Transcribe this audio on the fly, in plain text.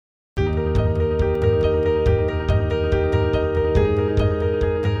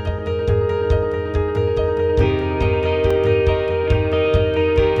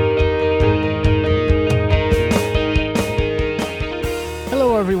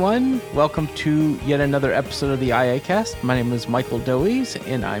everyone. Welcome to yet another episode of the IAcast. My name is Michael Doise,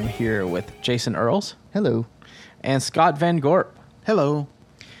 and I'm here with Jason Earls. Hello. And Scott Van Gorp. Hello.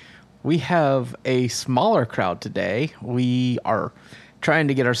 We have a smaller crowd today. We are trying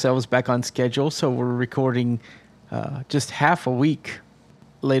to get ourselves back on schedule, so we're recording just half a week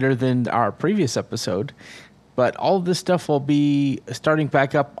later than our previous episode. But all of this stuff will be starting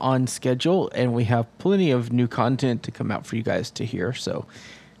back up on schedule, and we have plenty of new content to come out for you guys to hear. So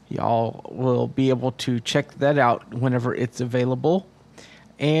y'all will be able to check that out whenever it's available.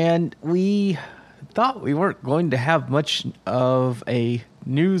 And we thought we weren't going to have much of a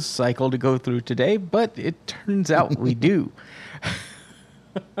news cycle to go through today, but it turns out we do.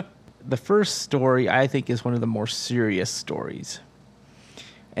 The first story, I think, is one of the more serious stories.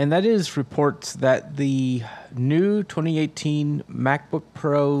 And that is reports that the new 2018 MacBook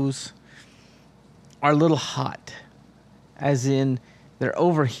Pros are a little hot, as in they're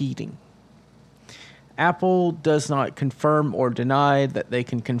overheating. Apple does not confirm or deny that they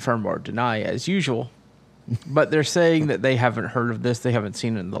can confirm or deny as usual, but they're saying that they haven't heard of this, they haven't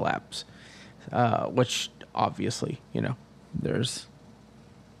seen it in the labs, which obviously, there's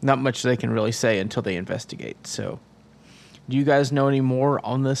not much they can really say until they investigate, so... Do you guys know any more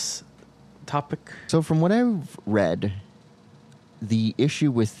on this topic? So from what I've read, the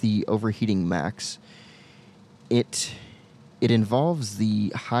issue with the overheating Macs, it involves the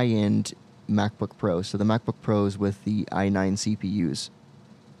high-end MacBook Pro, so the MacBook Pros with the i9 CPUs.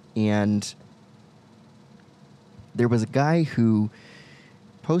 And there was a guy who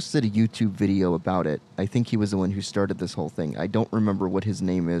posted a YouTube video about it. I think he was the one who started this whole thing. I don't remember what his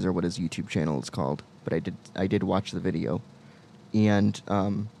name is or what his YouTube channel is called, but I did watch the video. And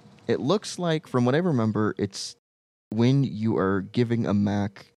it looks like, from what I remember, it's when you are giving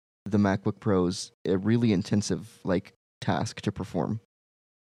the MacBook Pros, a really intensive task to perform.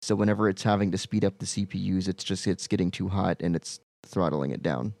 So whenever it's having to speed up the CPUs, it's getting too hot and it's throttling it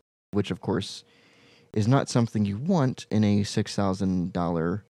down, which of course is not something you want in a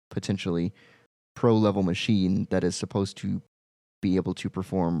 $6,000 potentially pro level machine that is supposed to be able to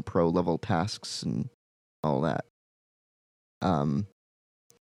perform pro level tasks and all that.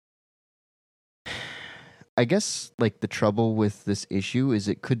 I guess the trouble with this issue is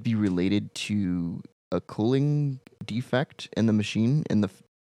it could be related to a cooling defect in the machine, in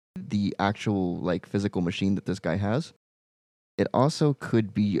the actual physical machine that this guy has. It also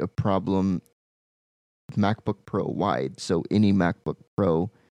could be a problem MacBook Pro wide, so any MacBook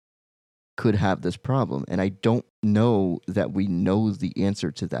Pro could have this problem, and I don't know that we know the answer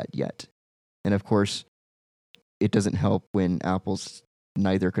to that yet. And of course, it doesn't help when Apple's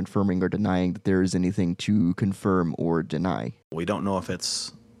neither confirming or denying that there is anything to confirm or deny. We don't know if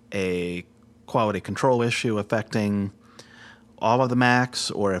it's a quality control issue affecting all of the Macs,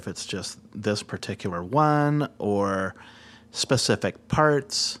 or if it's just this particular one, or specific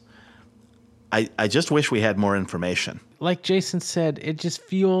parts. I just wish we had more information. Like Jason said, it just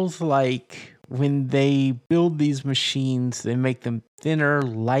feels like when they build these machines, they make them thinner,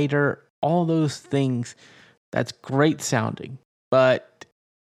 lighter, all those things. That's great sounding, but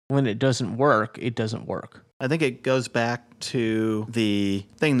when it doesn't work, it doesn't work. I think it goes back to the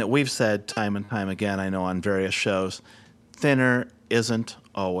thing that we've said time and time again, I know on various shows, thinner isn't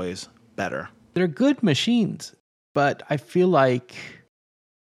always better. They're good machines, but I feel like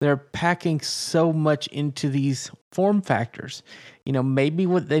they're packing so much into these form factors. Maybe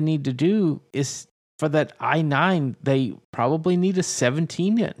what they need to do is for that i9, they probably need a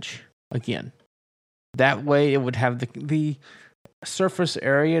 17-inch again. That way it would have the surface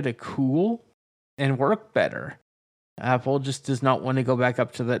area to cool and work better. Apple just does not want to go back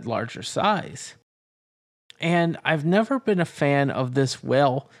up to that larger size. And I've never been a fan of this.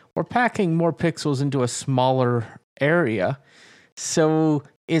 Well, we're packing more pixels into a smaller area, so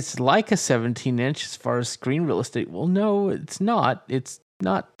it's like a 17-inch as far as screen real estate. Well, no, it's not. It's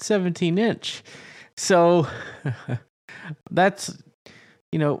not 17-inch. So that's...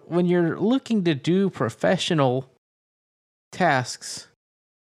 when you're looking to do professional tasks,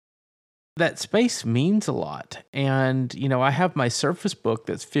 that space means a lot. And, I have my Surface Book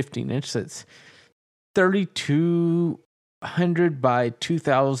that's 15-inch, that's 3200 by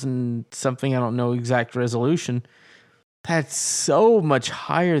 2000 something, I don't know exact resolution. That's so much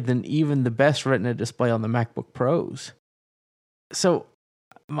higher than even the best Retina display on the MacBook Pros. So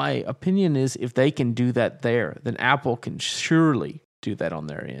my opinion is if they can do that there, then Apple can surely do that on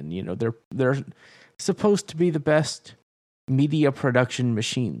their end. They're supposed to be the best media production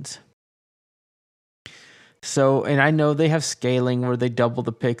machines. So, and I know they have scaling where they double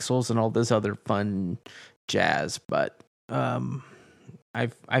the pixels and all this other fun jazz, but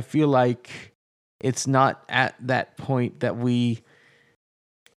I feel like it's not at that point that we,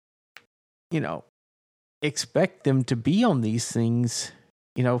 expect them to be on these things.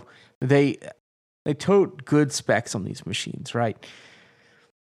 They tote good specs on these machines, right?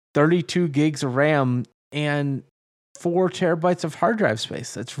 32 gigs of RAM and 4 terabytes of hard drive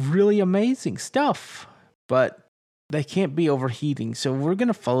space. That's really amazing stuff. But they can't be overheating. So we're going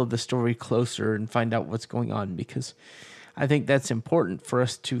to follow the story closer and find out what's going on, because I think that's important for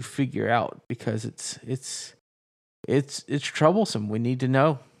us to figure out, because it's troublesome. We need to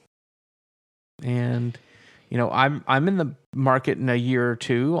know. And I'm in the market in a year or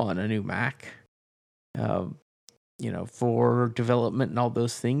two on a new Mac. For development and all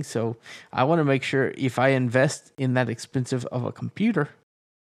those things. So I want to make sure if I invest in that expensive of a computer,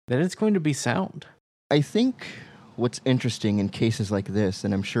 that it's going to be sound. I think what's interesting in cases like this,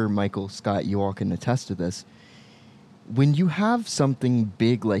 and I'm sure Michael, Scott, you all can attest to this, when you have something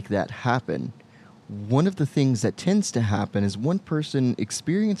big like that happen, one of the things that tends to happen is one person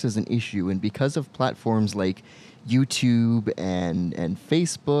experiences an issue, and because of platforms like YouTube and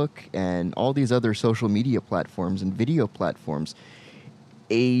Facebook and all these other social media platforms and video platforms,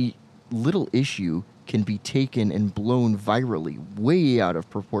 a little issue can be taken and blown virally, way out of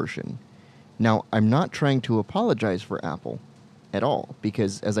proportion. Now, I'm not trying to apologize for Apple at all,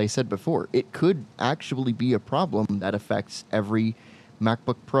 because as I said before, it could actually be a problem that affects every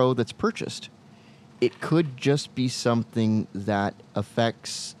MacBook Pro that's purchased. It could just be something that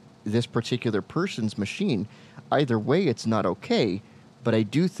affects this particular person's machine. Either way, it's not okay, but I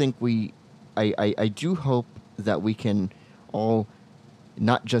do think I do hope that we can all,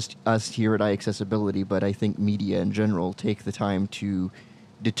 not just us here at iAccessibility, but I think media in general, take the time to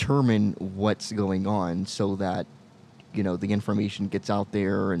determine what's going on so that, the information gets out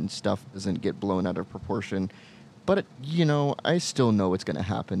there and stuff doesn't get blown out of proportion. But, I still know it's going to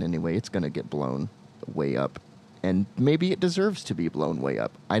happen anyway. It's going to get blown way up. And maybe it deserves to be blown way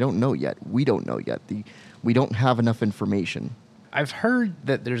up. I don't know yet. We don't know yet. We don't have enough information. I've heard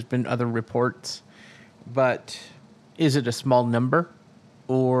that there's been other reports, but is it a small number,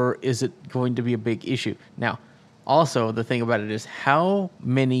 or is it going to be a big issue? Now, also, the thing about it is, how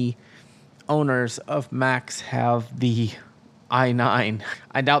many owners of Macs have the i9?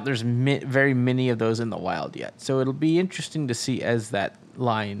 I doubt there's very many of those in the wild yet. So it'll be interesting to see as that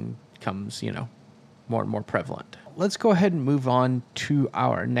line comes, more and more prevalent. Let's go ahead and move on to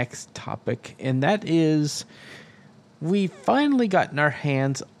our next topic, and that is, we finally gotten our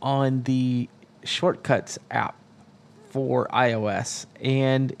hands on the Shortcuts app for iOS,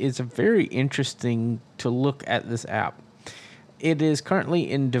 and it's very interesting to look at this app. It is currently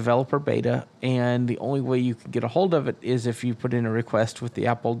in developer beta, and the only way you can get a hold of it is if you put in a request with the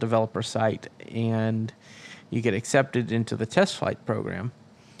Apple developer site and you get accepted into the test flight program,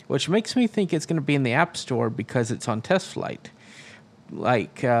 which makes me think it's going to be in the App Store because it's on test flight.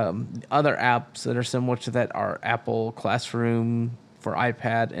 Like other apps that are similar to that are Apple Classroom for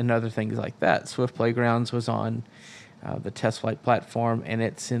iPad and other things like that. Swift Playgrounds was on the test flight platform, and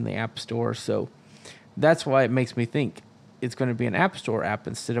it's in the App Store. So that's why it makes me think it's going to be an App Store app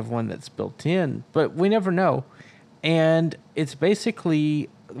instead of one that's built in. But we never know. And it's basically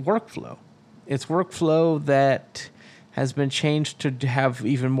workflow. It's workflow that has been changed to have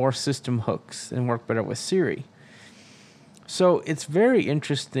even more system hooks and work better with Siri. So it's very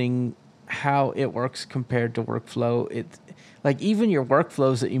interesting how it works compared to workflow. It's like even your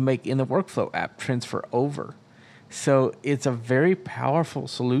workflows that you make in the workflow app transfer over. So it's a very powerful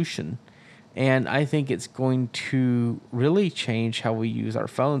solution. And I think it's going to really change how we use our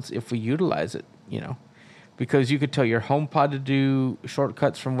phones if we utilize it, because you could tell your HomePod to do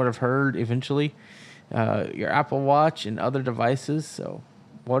shortcuts from what I've heard eventually, your Apple Watch and other devices. So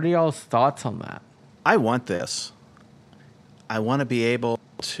what are y'all's thoughts on that? I want this. I want to be able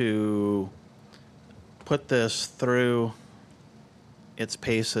to put this through its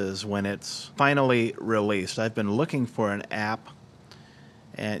paces when it's finally released. I've been looking for an app,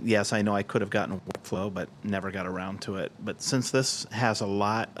 and yes, I know I could have gotten workflow, but never got around to it. But since this has a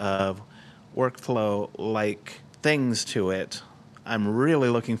lot of workflow-like things to it, I'm really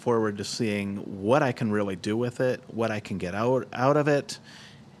looking forward to seeing what I can really do with it, what I can get out of it.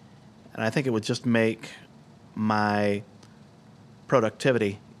 And I think it would just make my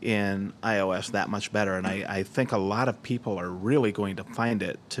productivity in iOS that much better. And I think a lot of people are really going to find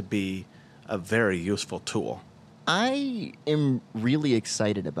it to be a very useful tool. I am really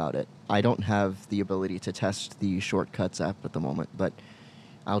excited about it. I don't have the ability to test the Shortcuts app at the moment, but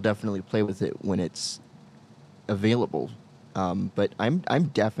I'll definitely play with it when it's available. But I'm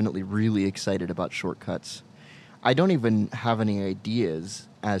definitely really excited about Shortcuts. I don't even have any ideas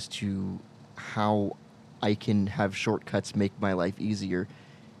as to how I can have shortcuts make my life easier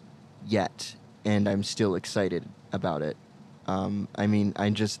yet, and I'm still excited about it. I mean, I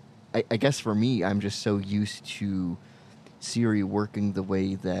guess for me, I'm just so used to Siri working the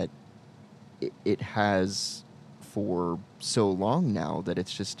way that it has for so long now that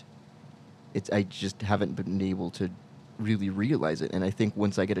I just haven't been able to really realize it. And I think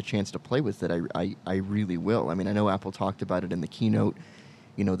once I get a chance to play with it, I really will. I mean, I know Apple talked about it in the keynote.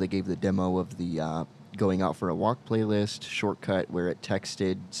 You know, they gave the demo of the going out for a walk playlist shortcut where it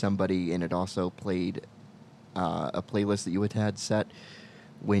texted somebody, and it also played a playlist that you had set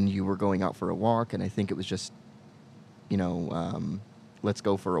when you were going out for a walk. And I think it was just, let's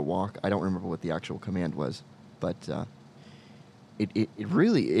go for a walk. I don't remember what the actual command was, but it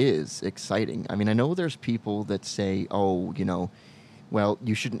really is exciting. I mean, I know there's people that say, oh, well,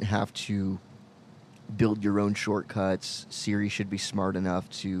 you shouldn't have to build your own shortcuts. Siri should be smart enough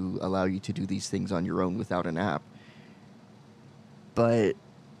to allow you to do these things on your own without an app. But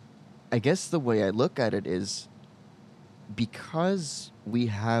I guess the way I look at it is, because we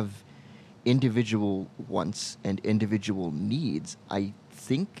have individual wants and individual needs, I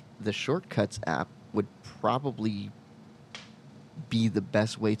think the Shortcuts app would probably be the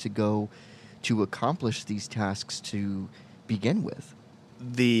best way to go to accomplish these tasks to begin with.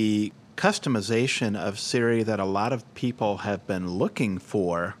 The customization of Siri that a lot of people have been looking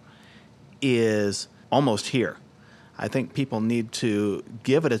for is almost here. I think people need to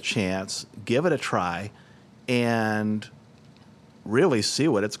give it a chance, give it a try, and really see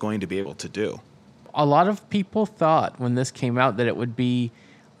what it's going to be able to do. A lot of people thought when this came out that it would be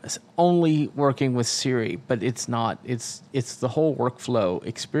only working with Siri, but it's not. It's the whole workflow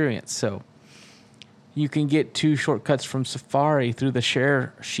experience. So you can get 2 shortcuts from Safari through the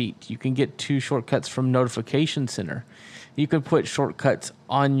share sheet. You can get 2 shortcuts from Notification Center. You can put shortcuts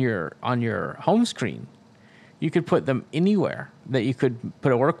on your home screen. You could put them anywhere that you could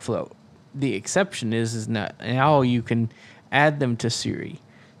put a workflow. The exception is now you can add them to Siri.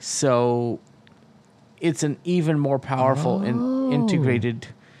 So it's an even more powerful and integrated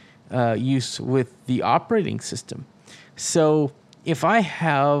use with the operating system. So if I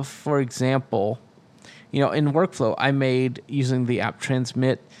have, for example, in workflow, I made using the app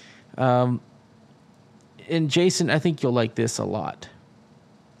Transmit. And Jason, I think you'll like this a lot.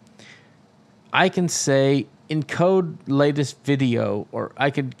 I can say encode latest video, or I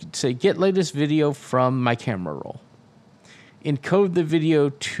could say get latest video from my camera roll. Encode the video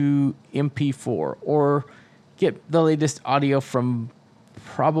to MP4, or get the latest audio from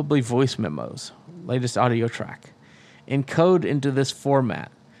probably voice memos, latest audio track. Encode into this format,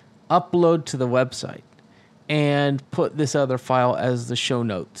 upload to the website, and put this other file as the show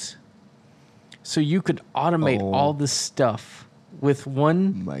notes. So you could automate all this stuff with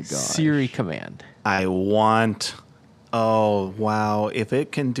one Siri command. Oh, wow. If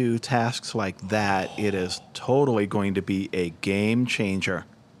it can do tasks like that, it is totally going to be a game changer.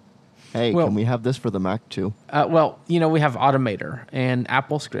 Hey, can we have this for the Mac too? We have Automator and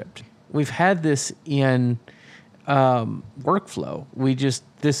AppleScript. We've had this in workflow.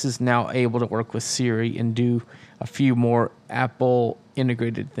 This is now able to work with Siri and do a few more Apple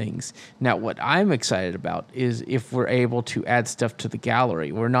integrated things. Now, what I'm excited about is if we're able to add stuff to the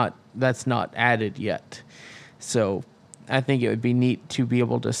gallery. That's not added yet. So I think it would be neat to be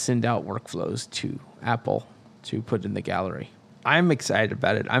able to send out workflows to Apple to put in the gallery. I'm excited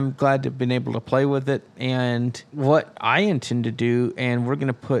about it. I'm glad to have been able to play with it. And what I intend to do, and we're going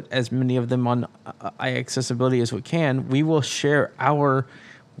to put as many of them on iAccessibility as we can, we will share our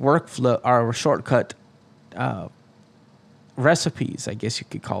workflow, our shortcut recipes, I guess you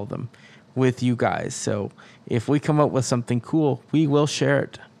could call them, with you guys. So if we come up with something cool, we will share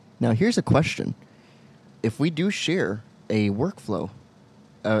it. Now, here's a question. If we do share a workflow,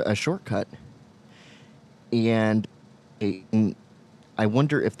 a shortcut, and I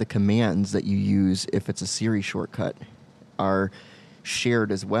wonder if the commands that you use, if it's a Siri shortcut, are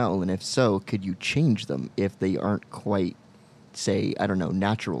shared as well. And if so, could you change them if they aren't quite, say, I don't know,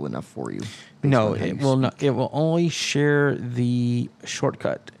 natural enough for you? No, it will not. It will only share the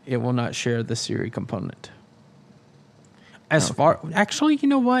shortcut. It will not share the Siri component. Actually, you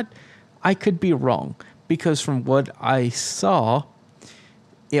know what? I could be wrong, because from what I saw,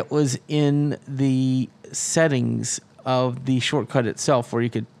 it was in the settings of the shortcut itself where you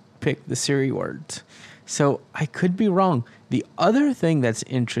could pick the Siri words. So I could be wrong. The other thing that's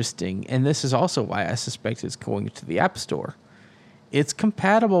interesting, and this is also why I suspect it's going to the App Store, it's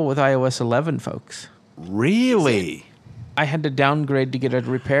compatible with iOS 11, folks. Really? I had to downgrade to get a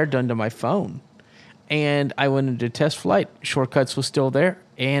repair done to my phone. and I went into test flight. Shortcuts was still there,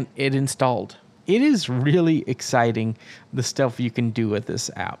 and it installed. It is really exciting, the stuff you can do with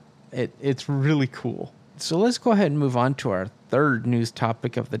this app. It's really cool. So let's go ahead and move on to our third news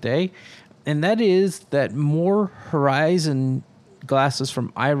topic of the day, and that is that more Horizon glasses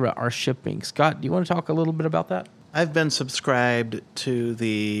from Aira are shipping. Scott, do you want to talk a little bit about that? I've been subscribed to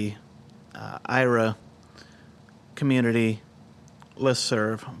the Aira community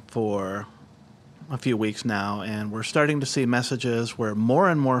listserv for a few weeks now, and we're starting to see messages where more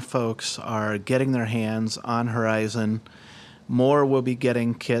and more folks are getting their hands on Horizon. More will be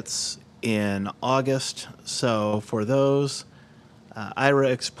getting kits in August, so for those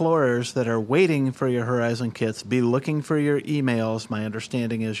Aira explorers that are waiting for your Horizon kits, be looking for your emails. My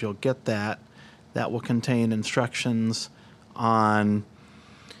understanding is you'll get that. That will contain instructions on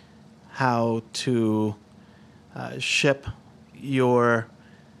how to ship your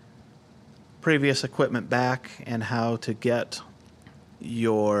previous equipment back and how to get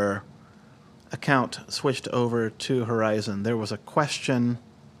your account switched over to Horizon. There was a question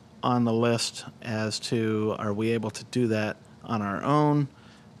on the list as to, are we able to do that on our own,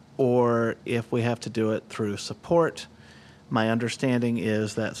 or if we have to do it through support. My understanding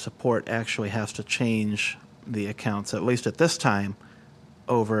is that support actually has to change the accounts, at least at this time,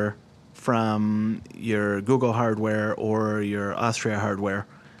 over from your Google hardware or your Austria hardware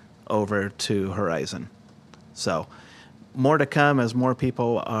over to Horizon. So more to come as more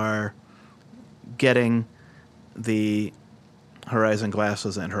people are getting the Horizon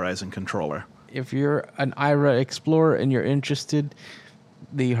glasses and Horizon controller. If you're an Aira explorer and you're interested,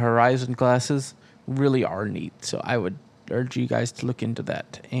 the Horizon glasses really are neat. So I would urge you guys to look into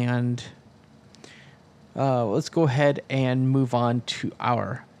that. And let's go ahead and move on to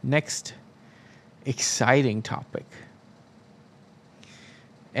our next exciting topic.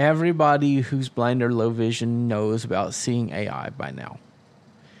 Everybody who's blind or low vision knows about Seeing AI by now.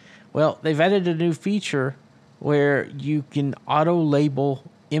 Well, they've added a new feature where you can auto-label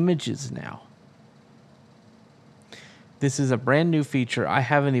images now. This is a brand new feature. I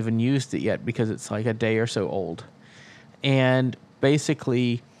haven't even used it yet because it's like a day or so old. And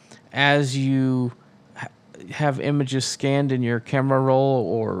basically, as you have images scanned in your camera roll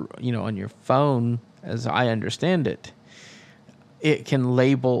or, on your phone, as I understand it, it can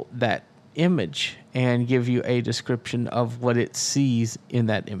label that image and give you a description of what it sees in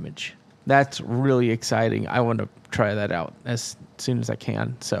that image. That's really exciting. I want to try that out as soon as I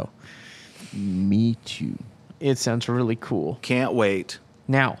can. So, Me too. it sounds really cool. Can't wait.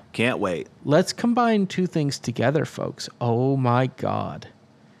 Now, Can't wait. let's combine two things together, folks. Oh my God.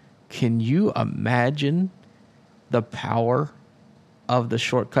 Can you imagine the power of the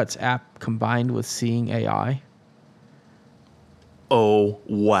Shortcuts app combined with Seeing AI? Oh,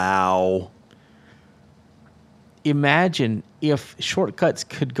 wow. Imagine if Shortcuts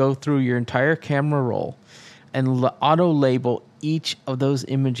could go through your entire camera roll and auto-label each of those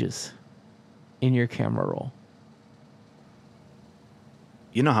images in your camera roll.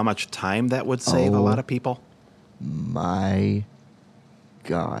 You know how much time that would save a Oh. lot of people? My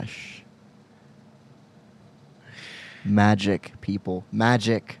gosh. Magic, people.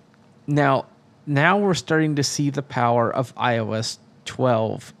 Magic. Now we're starting to see the power of iOS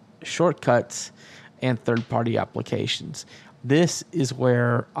 12 shortcuts and third-party applications. This is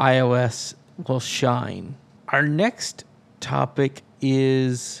where iOS will shine. Our next topic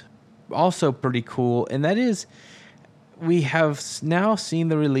is also pretty cool, and that is we have now seen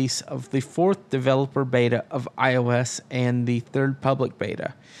the release of the fourth developer beta of iOS and the third public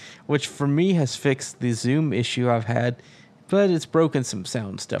beta, which for me has fixed the zoom issue I've had, but it's broken some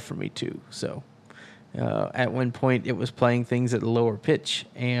sound stuff for me too. So at one point it was playing things at a lower pitch,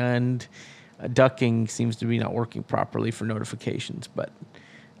 and ducking seems to be not working properly for notifications, but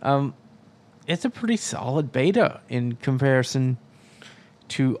it's a pretty solid beta in comparison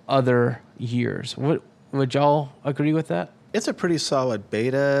to other years. Would y'all agree with that? It's a pretty solid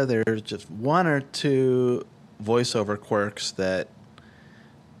beta. There's just one or two voiceover quirks that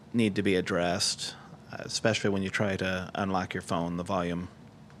need to be addressed, especially when you try to unlock your phone. The volume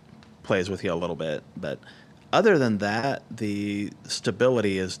plays with you a little bit. But other than that, the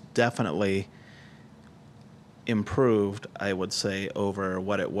stability is definitely improved, I would say, over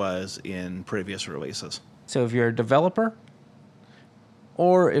what it was in previous releases. So if you're a developer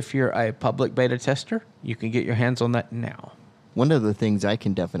or if you're a public beta tester, you can get your hands on that now. One of the things I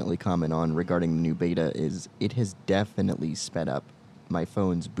can definitely comment on regarding the new beta is it has definitely sped up my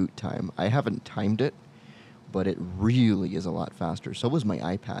phone's boot time. I haven't timed it, but it really is a lot faster. So was my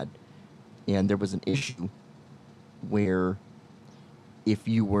iPad. And there was an issue where if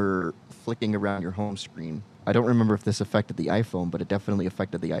you were flicking around your home screen, I don't remember if this affected the iPhone, but it definitely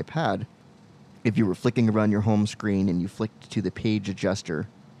affected the iPad. If you were flicking around your home screen and you flicked to the page adjuster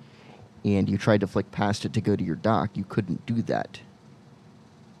and you tried to flick past it to go to your dock, you couldn't do that.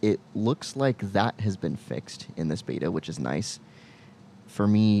 It looks like that has been fixed in this beta, which is nice. For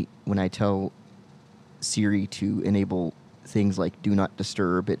me, when I tell Siri to enable things like Do Not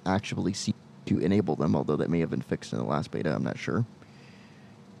Disturb, it actually seems to enable them, although that may have been fixed in the last beta, I'm not sure.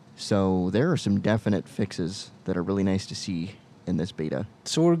 So there are some definite fixes that are really nice to see in this beta.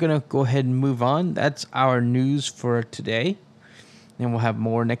 So we're going to go ahead and move on. That's our news for today. And we'll have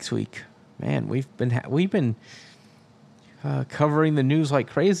more next week. Man, we've been covering the news like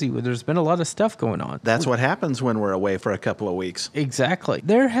crazy. There's been a lot of stuff going on. That's what happens when we're away for a couple of weeks. Exactly.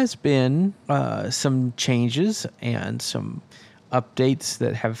 There has been some changes and some updates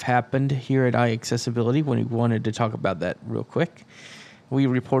that have happened here at iAccessibility. When we wanted to talk about that real quick, we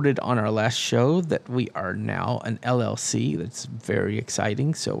reported on our last show that we are now an LLC. That's very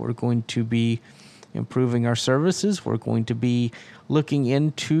exciting. So we're going to be improving our services. We're going to be looking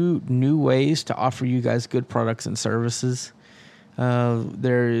into new ways to offer you guys good products and services.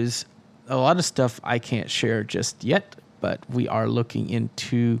 There's a lot of stuff I can't share just yet, but we are looking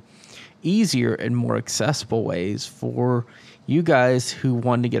into easier and more accessible ways for you guys who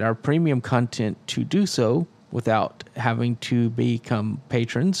want to get our premium content to do so without having to become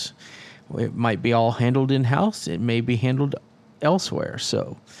patrons. It might be all handled in-house. It may be handled elsewhere.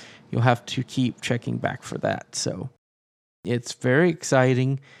 So you'll have to keep checking back for that. So it's very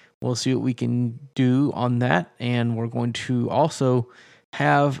exciting. We'll see what we can do on that. And we're going to also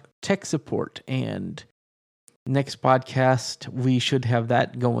have tech support. And next podcast, we should have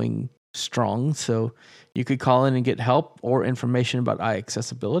that going strong. So you could call in and get help or information about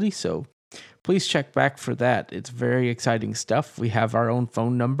iAccessibility. So please check back for that. It's very exciting stuff. We have our own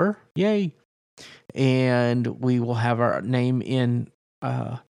phone number. Yay. And we will have our name in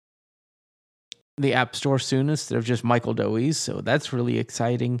the App Store soon instead of just Michael Doise. So that's really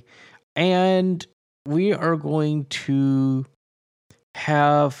exciting. And we are going to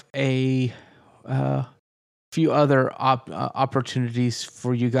have a few other opportunities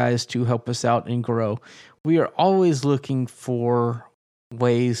for you guys to help us out and grow. We are always looking for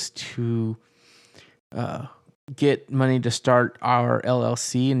ways to get money to start our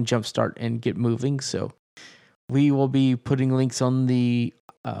LLC and jumpstart and get moving. So we will be putting links on the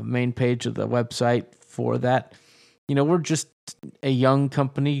main page of the website for that. You know, we're just a young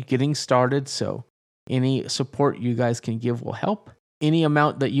company getting started, so any support you guys can give will help. Any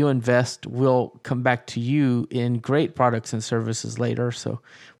amount that you invest will come back to you in great products and services later. So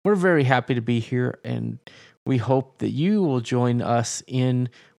we're very happy to be here, and we hope that you will join us in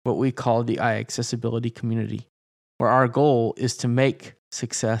what we call the iAccessibility community, where our goal is to make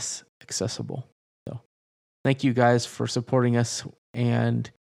success accessible. So thank you guys for supporting us, and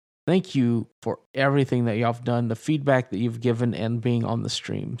thank you for everything that y'all have done, the feedback that you've given, and being on the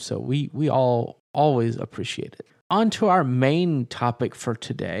stream. So we all always appreciate it. On to our main topic for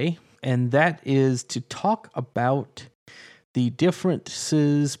today, and that is to talk about the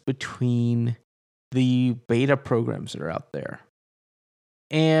differences between the beta programs that are out there.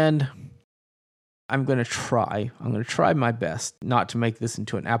 And I'm going to try my best not to make this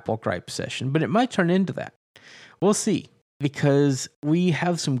into an Apple gripe session, but it might turn into that. We'll see, because we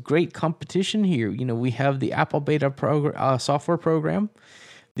have some great competition here. You know, we have the Apple beta software program,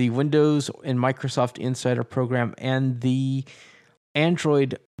 the Windows and Microsoft Insider program, and the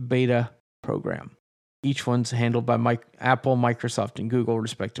Android beta program. Each one's handled by Apple, Microsoft, and Google,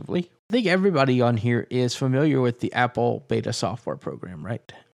 respectively. I think everybody on here is familiar with the Apple beta software program,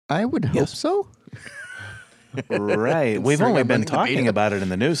 right? I would hope so. Right. We've only been talking about it in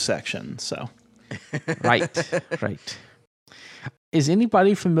the news section, so. Right. Is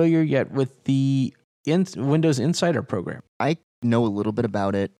anybody familiar yet with the Windows Insider program? I know a little bit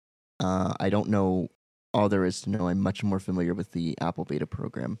about it. I don't know all there is to know. I'm much more familiar with the Apple beta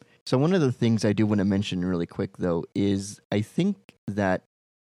program. So one of the things I do want to mention really quick, though, is I think that,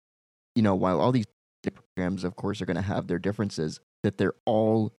 you know, while all these programs, of course, are going to have their differences, that they're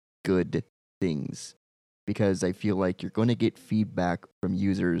all good things, because I feel like you're going to get feedback from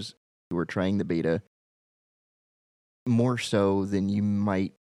users who are trying the beta more so than you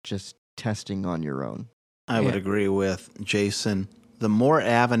might just testing on your own. I would agree with Jason. The more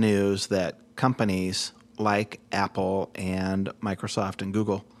avenues that companies like Apple and Microsoft and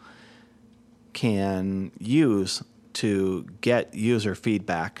Google can use to get user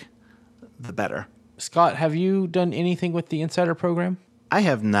feedback, the better. Scott, have you done anything with the Insider program? I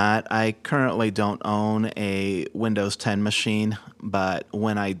have not. I currently don't own a Windows 10 machine, but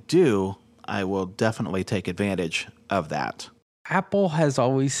when I do, I will definitely take advantage of that. Apple has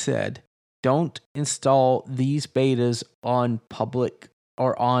always said, don't install these betas on public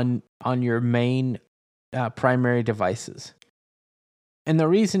or on your main primary devices. And the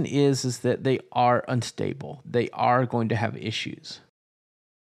reason is that they are unstable. They are going to have issues.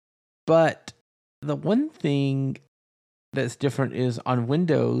 But the one thing that's different is on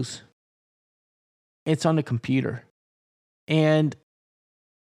Windows, it's on a computer. And,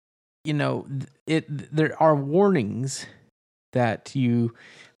 there are warnings that you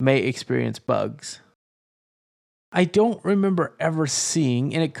may experience bugs. I don't remember ever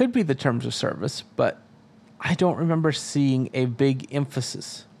seeing, and it could be the terms of service, but I don't remember seeing a big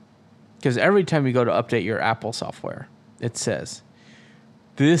emphasis. Because every time you go to update your Apple software, it says,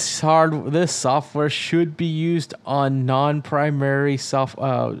 this software should be used on non-primary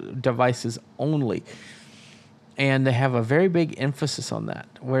devices only. And they have a very big emphasis on that.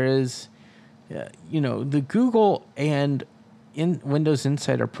 Whereas, the Google and Windows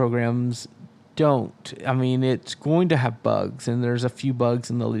Insider programs don't. I mean, it's going to have bugs, and there's a few bugs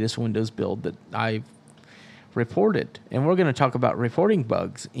in the latest Windows build that I've reported. And we're going to talk about reporting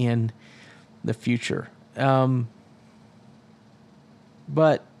bugs in the future.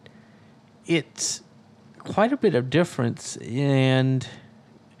 But it's quite a bit of difference, and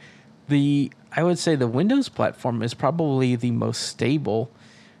I would say the Windows platform is probably the most stable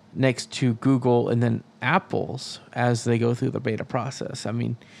next to Google and then Apple's as they go through the beta process. I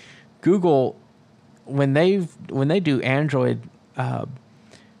mean, Google, when they do Android, like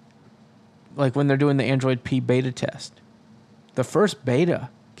when they're doing the Android P beta test, the first beta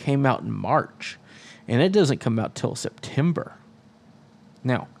came out in March, and it doesn't come out till September.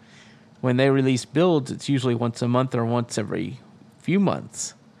 Now, when they release builds, it's usually once a month or once every few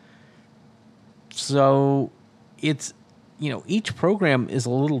months. So it's, each program is a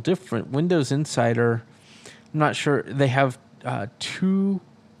little different. Windows Insider, I'm not sure, they have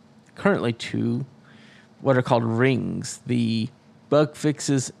currently two, what are called rings. The bug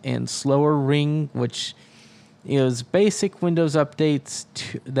fixes and slower ring, which is basic Windows updates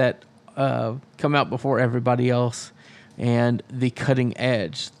that come out before everybody else, and the cutting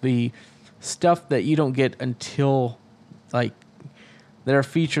edge, the stuff that you don't get until, like, there are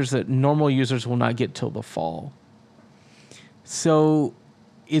features that normal users will not get till the fall. So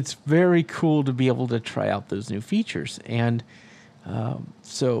it's very cool to be able to try out those new features. And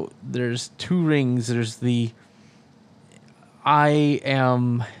so there's two rings. There's I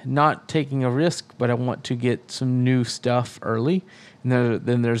am not taking a risk, but I want to get some new stuff early. And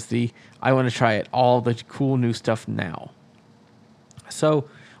then there's I want to try it, all the cool new stuff now. So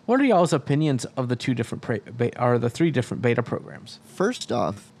what are y'all's opinions of the three different beta programs? First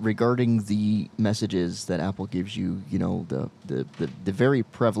off, regarding the messages that Apple gives you, the very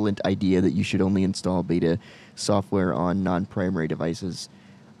prevalent idea that you should only install beta software on non-primary devices,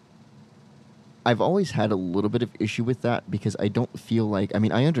 I've always had a little bit of issue with that because I don't feel like,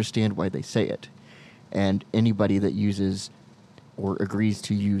 I understand why they say it, and anybody that uses or agrees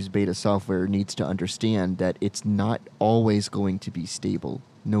to use beta software needs to understand that it's not always going to be stable,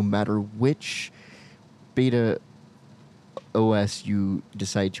 no matter which beta OS you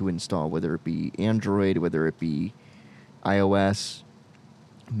decide to install, whether it be Android, whether it be iOS,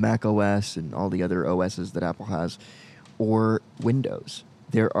 Mac OS, and all the other OSs that Apple has, or Windows.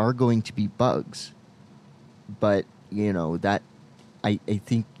 There are going to be bugs, but, that I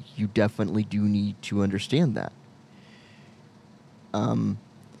think you definitely do need to understand that.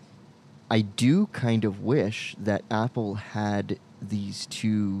 I do kind of wish that Apple had these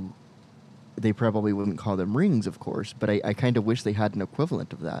two. They probably wouldn't call them rings, of course, but I kind of wish they had an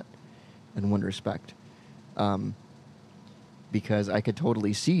equivalent of that in one respect. Because I could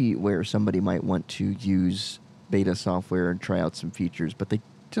totally see where somebody might want to use beta software and try out some features, but they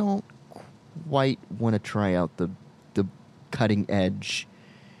don't quite want to try out the cutting edge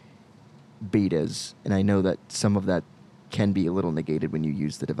betas. And I know that some of that can be a little negated when you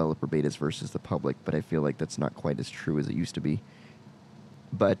use the developer betas versus the public, but I feel like that's not quite as true as it used to be.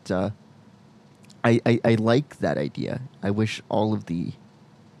 But I like that idea. I wish all of the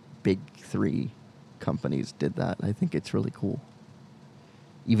big three companies did that. I think it's really cool.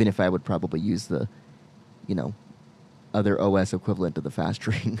 Even if I would probably use the, other OS equivalent of the fast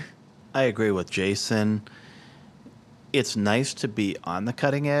ring. I agree with Jason. It's nice to be on the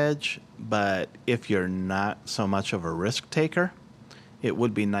cutting edge, but if you're not so much of a risk taker, it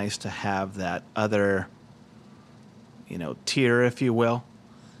would be nice to have that other, tier, if you will.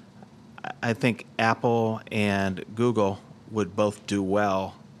 I think Apple and Google would both do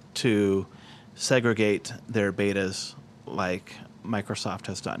well to segregate their betas like Microsoft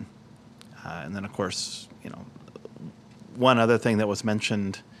has done. And then, of course, one other thing that was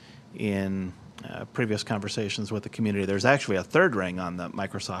mentioned in previous conversations with the community, there's actually a third ring on the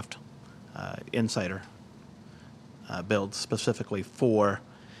Microsoft Insider build specifically for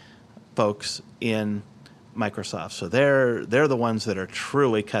folks in Microsoft. So they're the ones that are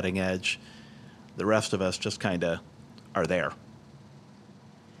truly cutting edge. The rest of us just kind of are there.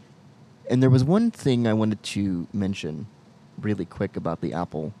 And there was one thing I wanted to mention really quick about the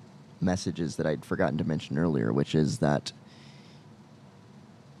Apple messages that I'd forgotten to mention earlier, which is that,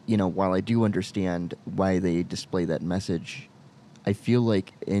 while I do understand why they display that message, I feel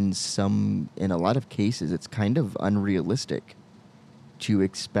like in a lot of cases, it's kind of unrealistic to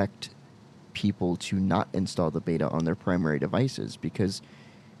expect people to not install the beta on their primary devices because,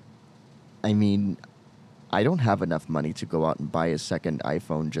 I don't have enough money to go out and buy a second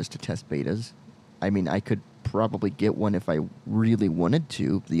iPhone just to test betas. I could probably get one if I really wanted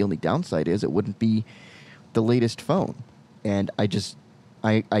to. The only downside is it wouldn't be the latest phone. And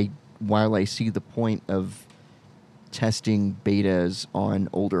while I see the point of testing betas on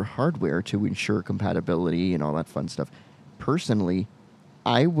older hardware to ensure compatibility and all that fun stuff, personally,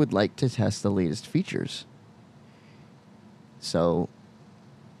 I would like to test the latest features. So,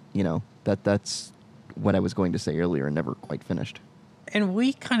 that's what I was going to say earlier and never quite finished. And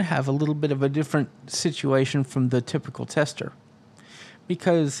we kind of have a little bit of a different situation from the typical tester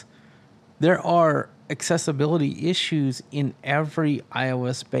because there are accessibility issues in every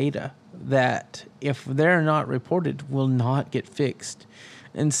iOS beta that, if they're not reported, will not get fixed.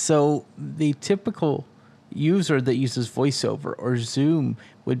 And so the typical user that uses VoiceOver or Zoom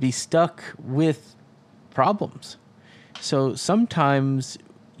would be stuck with problems. So sometimes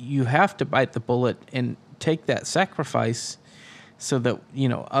you have to bite the bullet and take that sacrifice so that,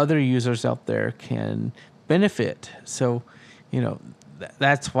 other users out there can benefit. So,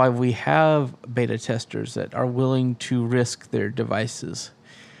 that's why we have beta testers that are willing to risk their devices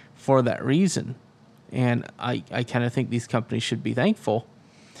for that reason. And I kind of think these companies should be thankful.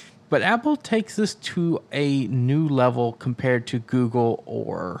 But Apple takes this to a new level compared to Google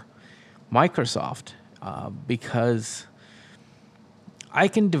or Microsoft because I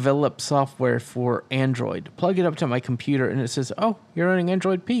can develop software for Android, plug it up to my computer, and it says, oh, you're running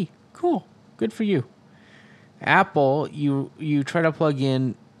Android P. Cool. Good for you. Apple, you try to plug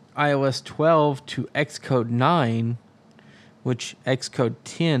in iOS 12 to Xcode 9, which Xcode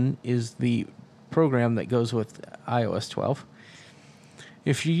 10 is the program that goes with iOS 12.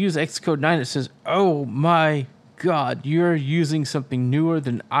 If you use Xcode 9, it says, oh my God, you're using something newer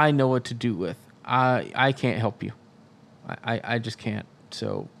than I know what to do with. I can't help you. I just can't.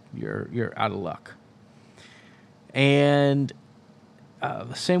 So you're out of luck. And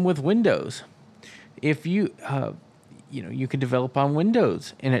same with Windows. If you you can develop on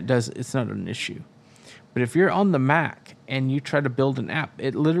Windows and it's not an issue. But if you're on the Mac and you try to build an app,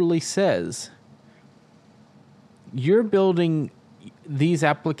 it literally says you're building these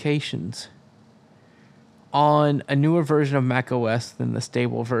applications on a newer version of macOS than the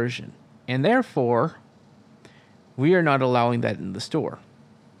stable version. And therefore, we are not allowing that in the store.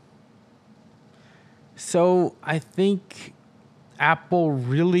 So I think Apple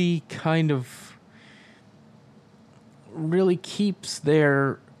really keeps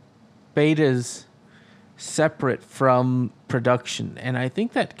their betas separate from production. And I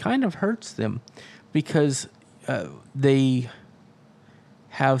think that kind of hurts them because they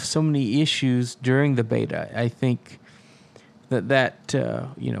have so many issues during the beta. I think that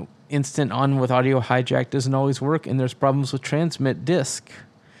instant on with audio hijack doesn't always work, and there's problems with transmit disk.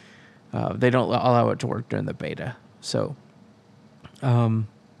 They don't allow it to work during the beta. So, well,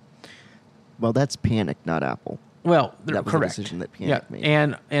 that's Panic, not Apple. Well, that was correct. A decision that Panic made.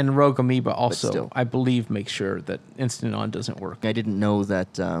 And Rogue Amoeba also, still, I believe, makes sure that instant on doesn't work. I didn't know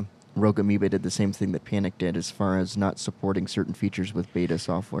that Rogue Amoeba did the same thing that Panic did as far as not supporting certain features with beta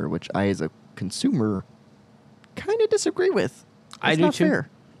software, which I, as a consumer, kind of disagree with. I do too. Fair.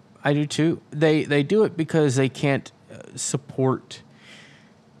 I do too. They do it because they can't support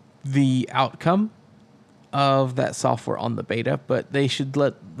the outcome of that software on the beta, but they should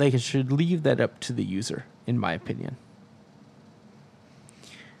leave that up to the user, in my opinion.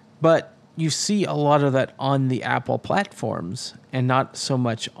 But you see a lot of that on the Apple platforms and not so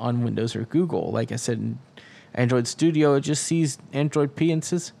much on Windows or Google. Like I said, in Android Studio, it just sees Android P and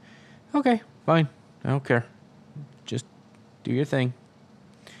says, okay, fine, I don't care. Just do your thing.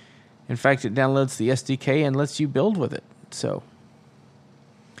 In fact, it downloads the SDK and lets you build with it. So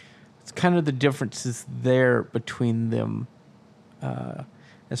it's kind of the differences there between them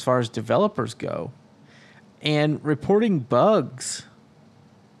as far as developers go. And reporting bugs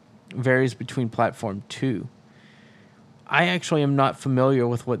varies between platform too. I actually am not familiar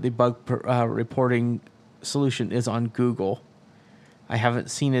with what the bug reporting solution is on Google. I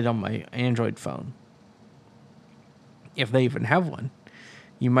haven't seen it on my Android phone, if they even have one.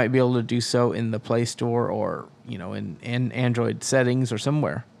 You might be able to do so in the Play Store or, in Android settings or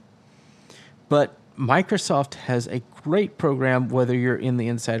somewhere. But Microsoft has a great program, whether you're in the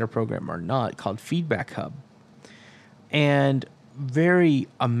Insider program or not, called Feedback Hub. And very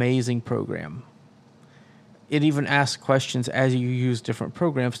amazing program. It even asks questions as you use different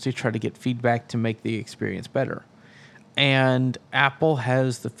programs to try to get feedback to make the experience better. And Apple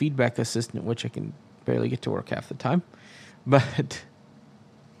has the Feedback Assistant, which I can barely get to work half the time. But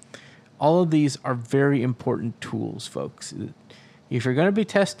all of these are very important tools, folks. If you're going to be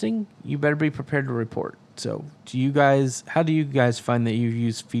testing, you better be prepared to report. So how do you guys find that you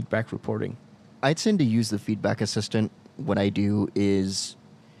use feedback reporting? I tend to use the Feedback Assistant. What I do is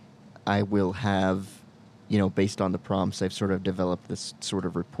I will have, based on the prompts, I've sort of developed this sort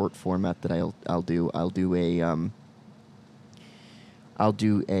of report format that I'll do. I'll do a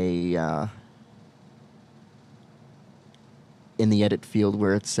in the edit field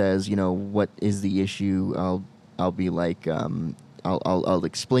where it says, what is the issue. I'll be like, I'll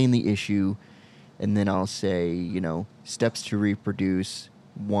explain the issue, and then I'll say, steps to reproduce.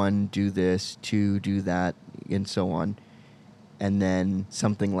 1, do this. 2, do that, and so on. And then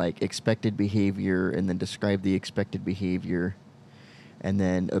something like expected behavior, and then describe the expected behavior. And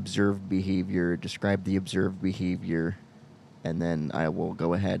then observed behavior, describe the observed behavior. And then I will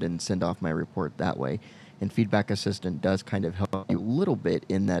go ahead and send off my report that way. And Feedback Assistant does kind of help you a little bit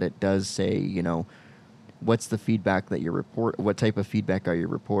in that it does say, what's the feedback that you report? What type of feedback are you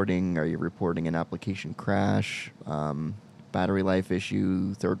reporting? Are you reporting an application crash, battery life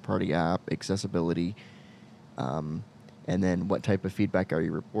issue, third-party app, accessibility? And then what type of feedback are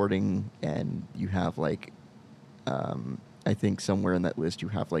you reporting? And you have I think somewhere in that list you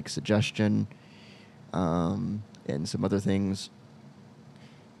have suggestion and some other things.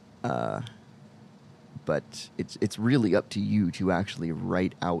 But it's really up to you to actually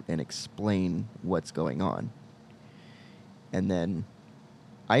write out and explain what's going on. And then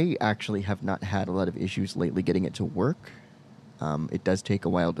I actually have not had a lot of issues lately getting it to work. It does take a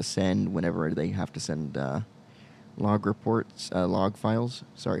while to send whenever they have to send log reports, log files.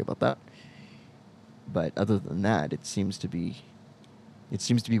 Sorry about that. But other than that, it seems to be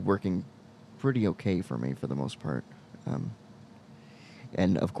working pretty okay for me for the most part.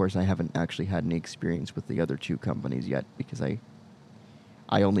 And of course, I haven't actually had any experience with the other 2 companies yet because I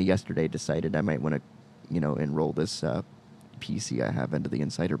only yesterday decided I might want to, enroll this PC I have into the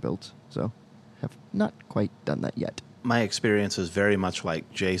Insider builds. So, have not quite done that yet. My experience is very much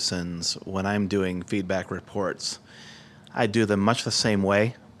like Jason's. When I'm doing feedback reports, I do them much the same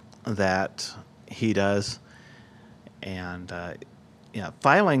way that he does, and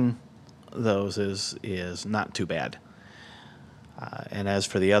filing those is not too bad. And as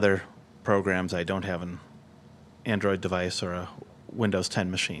for the other programs, I don't have an Android device or a Windows 10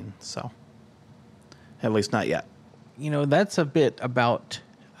 machine, so at least not yet. That's a bit about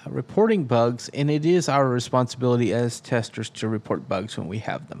reporting bugs, and it is our responsibility as testers to report bugs when we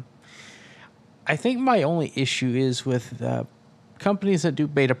have them. I think my only issue is with companies that do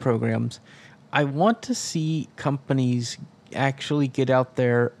beta programs. I want to see companies actually get out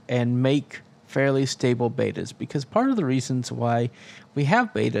there and make fairly stable betas, because part of the reasons why we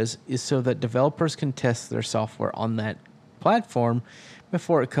have betas is so that developers can test their software on that platform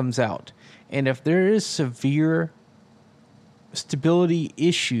before it comes out. And if there is severe stability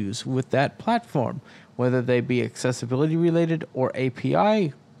issues with that platform, whether they be accessibility related or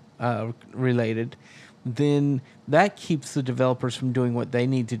API related, then that keeps the developers from doing what they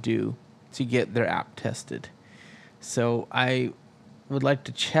need to do to get their app tested. So I would like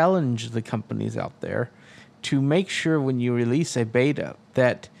to challenge the companies out there to make sure when you release a beta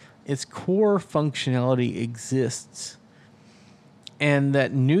that its core functionality exists and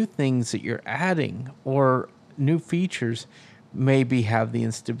that new things that you're adding or new features maybe have the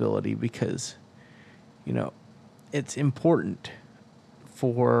instability, because it's important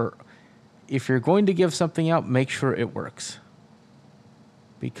for, if you're going to give something out, make sure it works,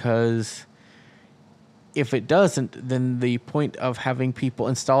 because if it doesn't, then the point of having people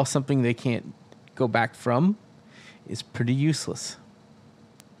install something they can't go back from is pretty useless.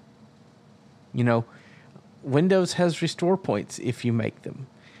 Windows has restore points if you make them.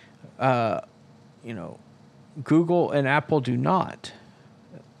 Google and Apple do not.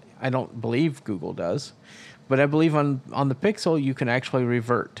 I don't believe Google does, but I believe on the Pixel you can actually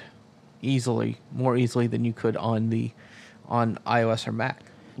revert easily, more easily than you could on iOS or Mac.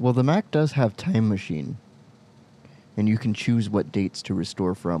 Well, the Mac does have Time Machine, and you can choose what dates to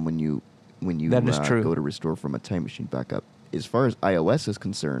restore from when you That is true. go to restore from a Time Machine backup. As far as iOS is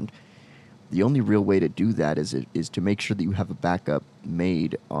concerned, the only real way to do that is to make sure that you have a backup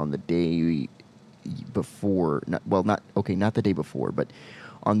made on the day before. Not the day before, but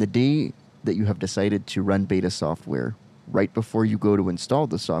on the day that you have decided to run beta software. Right before you go to install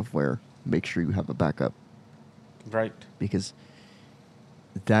the software, make sure you have a backup. Right. Because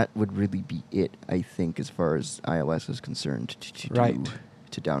that would really be it, I think, as far as iOS is concerned,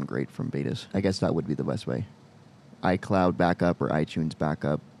 to downgrade from betas. I guess that would be the best way. iCloud backup or iTunes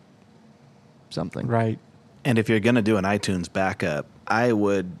backup, something. Right. And if you're going to do an iTunes backup, I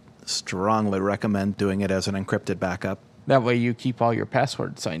would strongly recommend doing it as an encrypted backup. That way you keep all your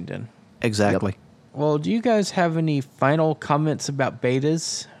passwords signed in. Exactly. Yep. Well, do you guys have any final comments about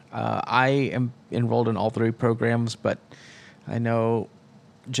betas? I am enrolled in all 3 programs, but I know,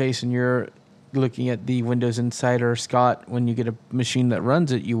 Jason, you're looking at the Windows Insider. Scott, when you get a machine that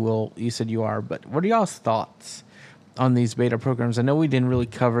runs it, you said you are. But what are y'all's thoughts on these beta programs? I know we didn't really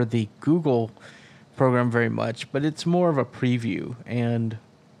cover the Google program very much, but it's more of a preview, and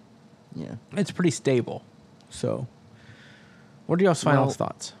Yeah. it's pretty stable. So what are y'all's final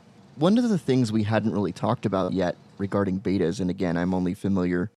thoughts? One of the things we hadn't really talked about yet regarding betas, and again, I'm only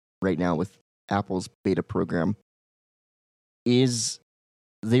familiar right now with Apple's beta program, is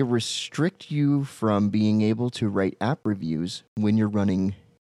they restrict you from being able to write app reviews when you're running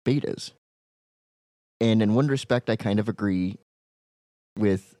betas. And in one respect, I kind of agree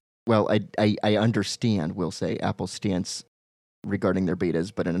with, well, I understand, we'll say, Apple's stance regarding their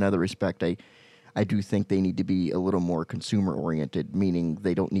betas, but in another respect, I do think they need to be a little more consumer-oriented, meaning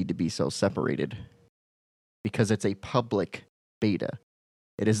they don't need to be so separated. Because it's a public beta.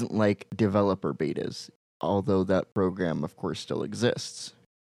 It isn't like developer betas, although that program, of course, still exists.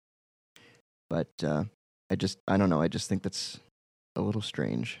 But I don't know, I just think that's a little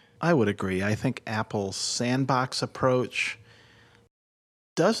strange. I would agree. I think Apple's sandbox approach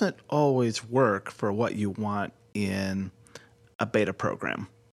doesn't always work for what you want in a beta program.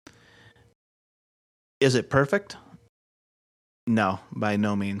 Is it perfect? No, by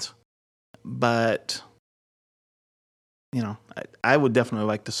no means. But, I would definitely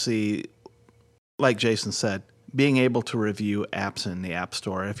like to see, like Jason said, being able to review apps in the App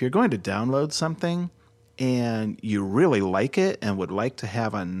Store. If you're going to download something and you really like it and would like to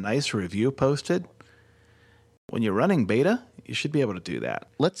have a nice review posted, when you're running beta, you should be able to do that.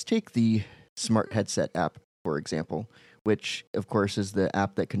 Let's take the Smart Headset app, for example, which, of course, is the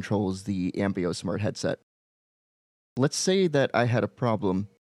app that controls the Ambeo Smart Headset. Let's say that I had a problem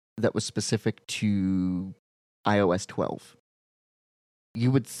that was specific to iOS 12.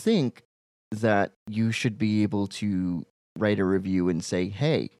 You would think that you should be able to write a review and say,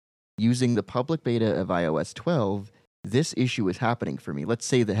 hey, using the public beta of iOS 12, this issue is happening for me. Let's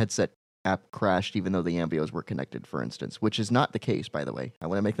say the headset app crashed even though the Ambeos were connected, for instance, which is not the case, by the way. I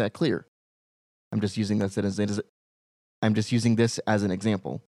want to make that clear. I'm just using this as an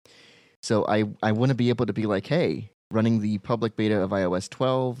example. So I want to be able to be like, hey, running the public beta of iOS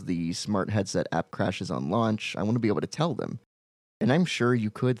 12, the Smart Headset app crashes on launch. I want to be able to tell them. And I'm sure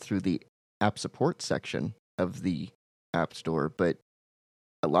you could through the app support section of the App Store, but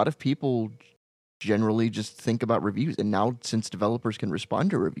a lot of people generally just think about reviews. And now, since developers can respond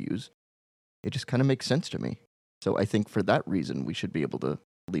to reviews, it just kind of makes sense to me. So I think for that reason, we should be able to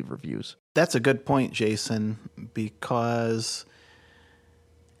leave reviews. That's a good point, Jason, because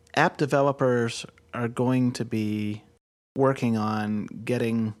app developers are going to be working on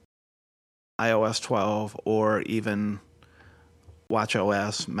getting iOS 12 or even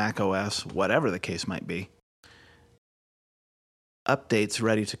watchOS, macOS, whatever the case might be, updates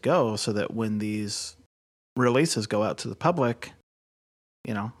ready to go so that when these releases go out to the public,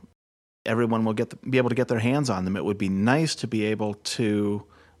 everyone will be able to get their hands on them. It would be nice to be able to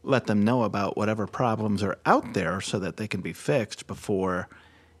let them know about whatever problems are out there so that they can be fixed before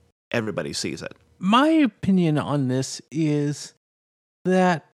everybody sees it. My opinion on this is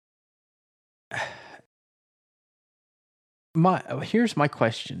that here's my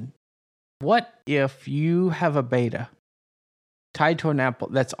question. What if you have a beta tied to an Apple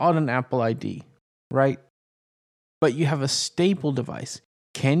that's on an Apple ID, right? But you have a staple device.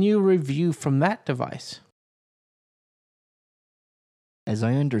 Can you review from that device? As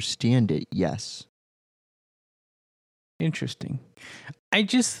I understand it, yes. Interesting. I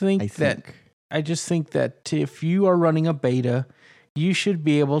just think that if you are running a beta, you should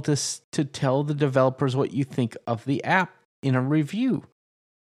be able to tell the developers what you think of the app in a review,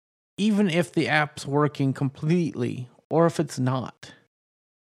 even if the app's working completely or if it's not.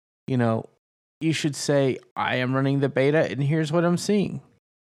 You should say, I am running the beta and here's what I'm seeing.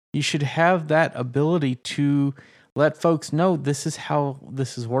 You should have that ability to let folks know this is how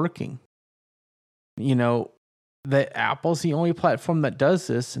this is working. That Apple's the only platform that does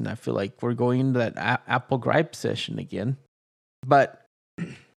this, and I feel like we're going into that Apple gripe session again. But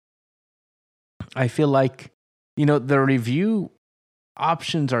I feel like, the review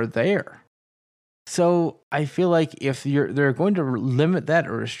options are there. So I feel like if they're going to limit that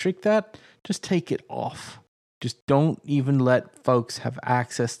or restrict that, just take it off. Just don't even let folks have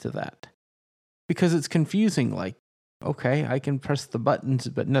access to that. Because it's confusing. Like, okay, I can press the buttons,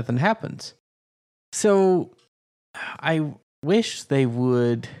 but nothing happens. So I wish they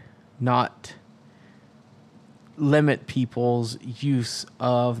would not limit people's use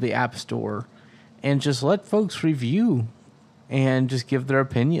of the App Store and just let folks review and just give their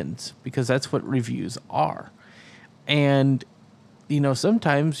opinions, because that's what reviews are. And,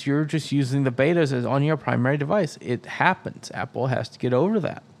 sometimes you're just using the betas as on your primary device. It happens. Apple has to get over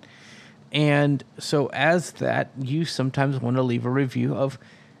that. And so as that, you sometimes want to leave a review of,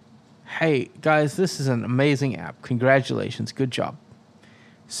 hey, guys, this is an amazing app. Congratulations. Good job.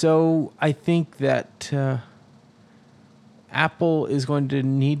 So I think that Apple is going to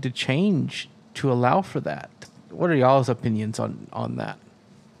need to change to allow for that. What are y'all's opinions on that?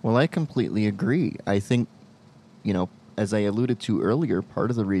 Well, I completely agree. I think, as I alluded to earlier, part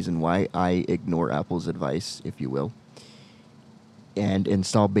of the reason why I ignore Apple's advice, if you will, and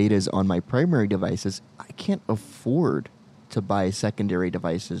install betas on my primary devices, I can't afford to buy secondary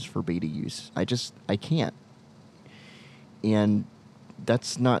devices for beta use. I can't. And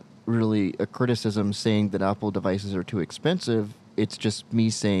that's not really a criticism saying that Apple devices are too expensive. It's just me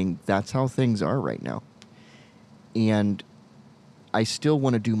saying that's how things are right now. And I still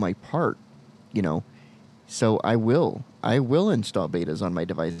want to do my part, So I will install betas on my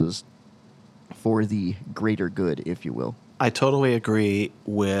devices for the greater good, if you will. I totally agree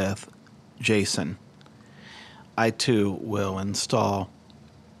with Jason. I too will install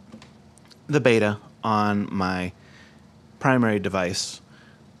the beta on my primary device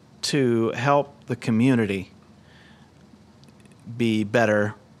to help the community be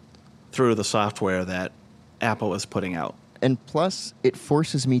better through the software that Apple is putting out. And plus, it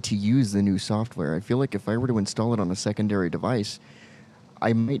forces me to use the new software. I feel like if I were to install it on a secondary device,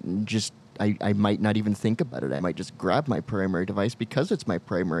 I might not even think about it. I might just grab my primary device because it's my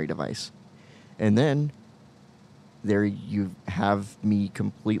primary device. And then there you have me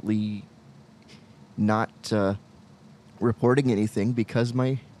completely not reporting anything because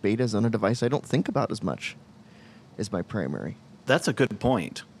my beta's on a device I don't think about as much as my primary. That's a good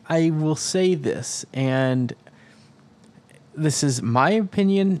point. I will say this, and this is my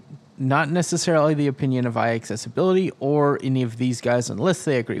opinion, not necessarily the opinion of iAccessibility or any of these guys, unless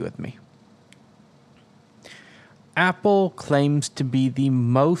they agree with me. Apple claims to be the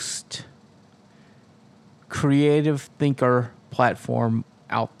most creative thinker platform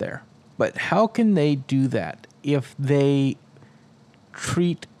out there. But how can they do that if they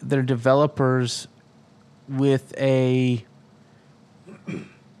treat their developers with a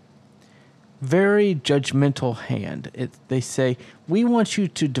very judgmental hand? They say, we want you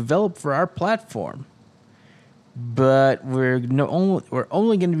to develop for our platform, but we're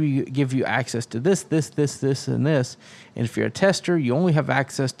only going to give you access to this, and this. And if you're a tester, you only have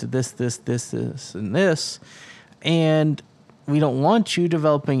access to this, and this. And we don't want you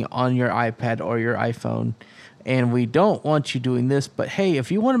developing on your iPad or your iPhone. And we don't want you doing this. But hey,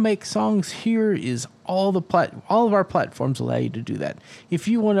 if you want to make songs, here is all of our platforms allow you to do that. If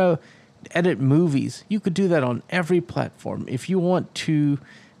you want to edit movies, you could do that on every platform. If you want to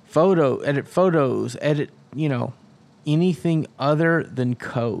edit photos, anything other than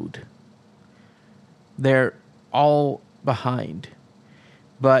code, they're all behind.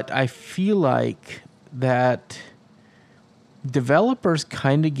 But I feel like that developers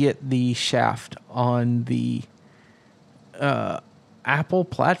kind of get the shaft on the Apple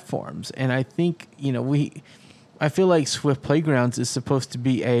platforms. And I think, I feel like Swift Playgrounds is supposed to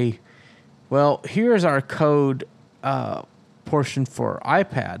be here's our code portion for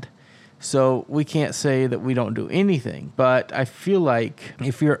iPad. So we can't say that we don't do anything. But I feel like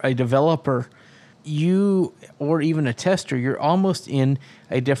if you're a developer, or even a tester, you're almost in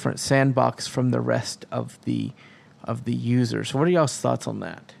a different sandbox from the rest of the users. What are y'all's thoughts on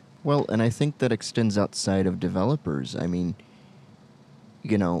that? Well, and I think that extends outside of developers. I mean,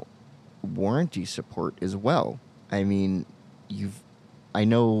 warranty support as well. I mean, I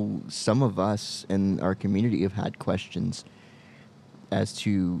know some of us in our community have had questions as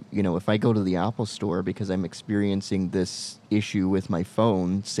to, if I go to the Apple store because I'm experiencing this issue with my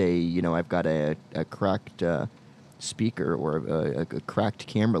phone, say, I've got a cracked speaker or a cracked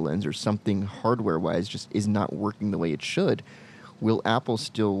camera lens or something hardware-wise just is not working the way it should, will Apple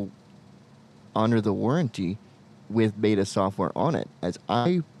still honor the warranty with beta software on it? As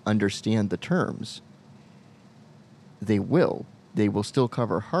I understand the terms, they will. They will still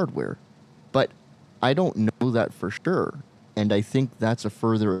cover hardware. But I don't know that for sure. And I think that's a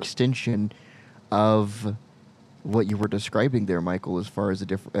further extension of what you were describing there, Michael, as far as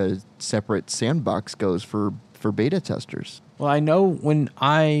a separate sandbox goes for beta testers. Well, I know when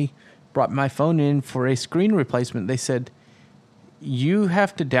I brought my phone in for a screen replacement, they said, you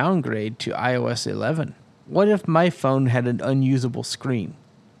have to downgrade to iOS 11. What if my phone had an unusable screen?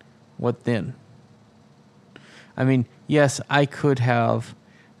 What then? I mean, yes, I could have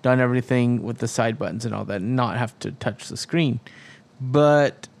done everything with the side buttons and all that and not have to touch the screen.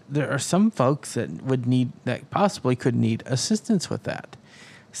 But there are some folks that possibly could need assistance with that.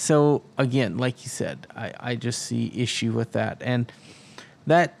 So again, like you said, I just see issue with that. And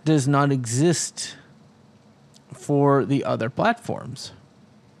that does not exist for the other platforms.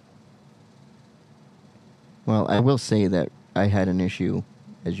 Well, I will say that I had an issue,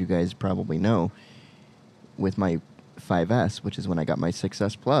 as you guys probably know, with my 5S, which is when I got my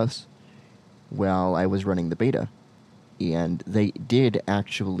 6S Plus, while I was running the beta. And they did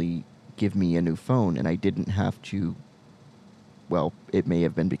actually give me a new phone, and I didn't have to... Well, it may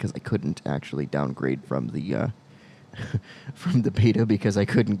have been because I couldn't actually downgrade from the from the beta because I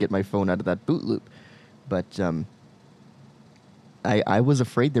couldn't get my phone out of that boot loop. But I was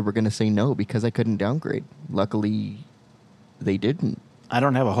afraid they were going to say no because I couldn't downgrade. Luckily, they didn't. I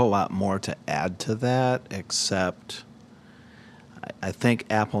don't have a whole lot more to add to that, except I think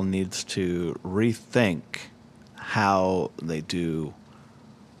Apple needs to rethink how they do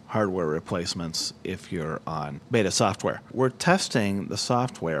hardware replacements if you're on beta software. We're testing the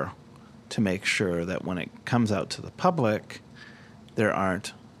software to make sure that when it comes out to the public, there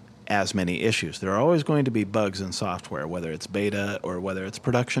aren't as many issues. There are always going to be bugs in software, whether it's beta or whether it's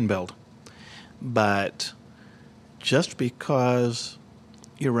production build. But just because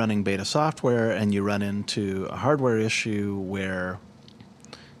you're running beta software and you run into a hardware issue where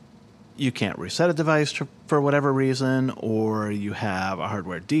you can't reset a device for whatever reason, or you have a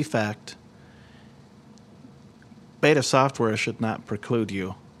hardware defect, beta software should not preclude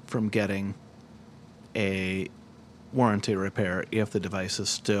you from getting a warranty repair if the device is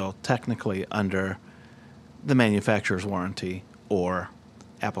still technically under the manufacturer's warranty or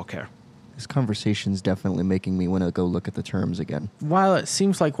AppleCare. This conversation's definitely making me want to go look at the terms again. While it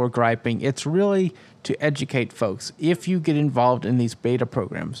seems like we're griping, it's really to educate folks. If you get involved in these beta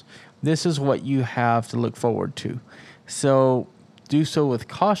programs, this is what you have to look forward to. So do so with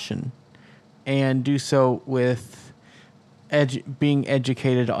caution and do so with being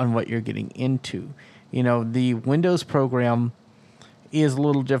educated on what you're getting into. The Windows program is a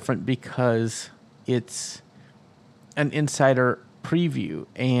little different because it's an insider preview,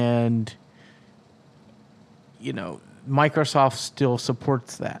 and Microsoft still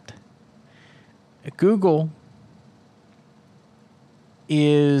supports that. Google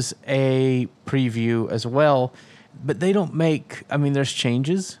is a preview as well, but they don't there's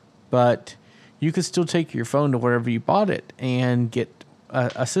changes, but you could still take your phone to wherever you bought it and get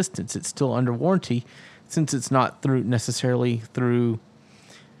assistance. It's still under warranty since it's not necessarily through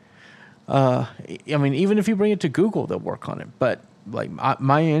even if you bring it to Google, they'll work on it. But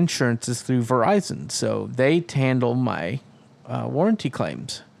my insurance is through Verizon, so they handle my warranty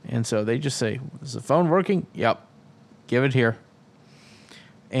claims. And so they just say, is the phone working? Yep. Give it here.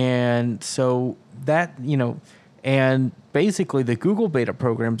 And so that, and basically the Google beta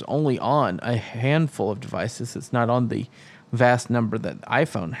program's only on a handful of devices. It's not on the vast number that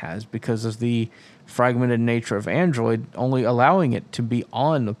iPhone has because of the fragmented nature of Android, only allowing it to be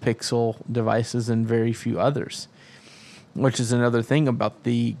on the Pixel devices and very few others, which is another thing about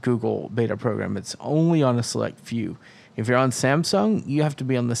the Google beta program. It's only on a select few. If you're on Samsung, you have to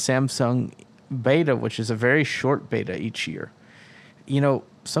be on the Samsung beta, which is a very short beta each year.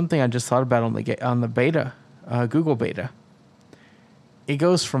 Something I just thought about on the beta, Google beta. It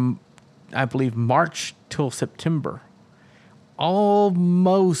goes from, I believe, March till September.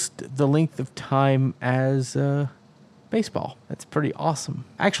 Almost the length of time as baseball. That's pretty awesome.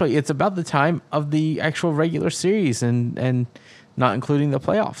 Actually, it's about the time of the actual regular series and not including the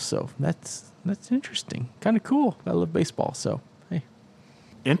playoffs. So that's interesting. Kind of cool. I love baseball, so hey.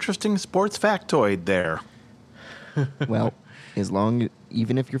 Interesting sports factoid there. Well,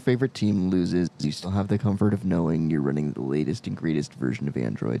 Even if your favorite team loses, you still have the comfort of knowing you're running the latest and greatest version of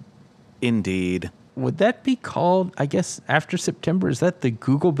Android. Indeed. Would that be called, I guess, after September? Is that the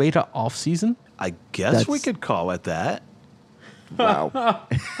Google Beta off season? I guess we could call it that. Wow.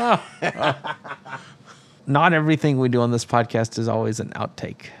 Not everything we do on this podcast is always an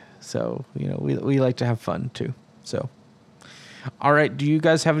outtake. So, we like to have fun too. So, all right. Do you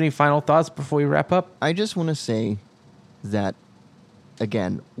guys have any final thoughts before we wrap up? I just want to say that,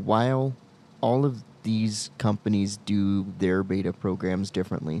 again, while all of these companies do their beta programs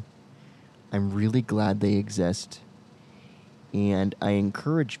differently, I'm really glad they exist. And I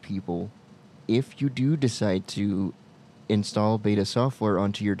encourage people, if you do decide to install beta software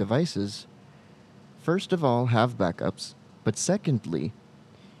onto your devices, first of all, have backups. But secondly,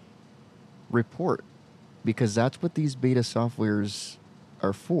 report. Because that's what these beta softwares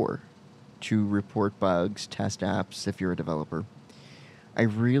are for. To report bugs, test apps if you're a developer.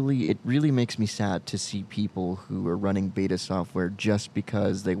 It really makes me sad to see people who are running beta software just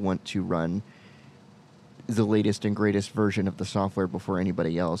because they want to run the latest and greatest version of the software before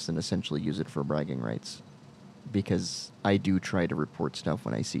anybody else and essentially use it for bragging rights. Because I do try to report stuff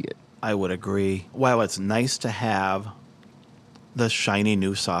when I see it. I would agree. While it's nice to have the shiny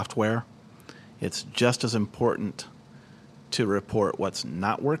new software, it's just as important to report what's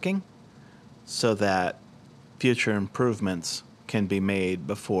not working so that future improvements can be made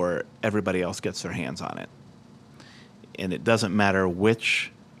before everybody else gets their hands on it. And it doesn't matter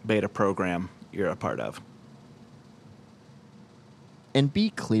which beta program you're a part of. And be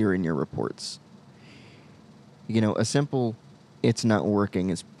clear in your reports. A simple, it's not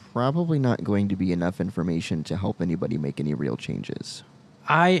working is probably not going to be enough information to help anybody make any real changes.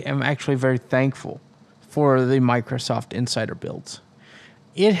 I am actually very thankful for the Microsoft Insider builds.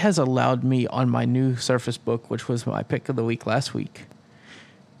 It has allowed me on my new Surface Book, which was my pick of the week last week,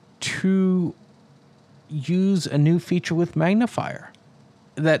 to use a new feature with Magnifier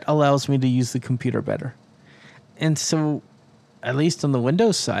that allows me to use the computer better. And so, at least on the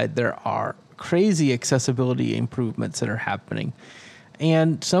Windows side, there are crazy accessibility improvements that are happening.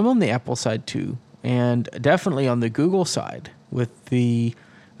 And some on the Apple side too. And definitely on the Google side with the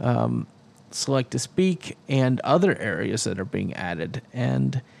Select to Speak and other areas that are being added.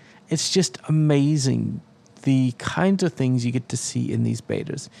 And it's just amazing the kinds of things you get to see in these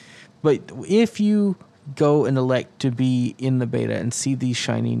betas. But if you go and elect to be in the beta and see these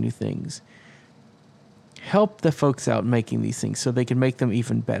shiny new things, help the folks out making these things so they can make them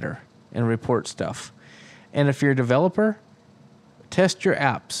even better and report stuff. And if you're a developer, test your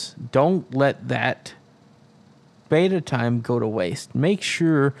apps. Don't let that beta time go to waste. Make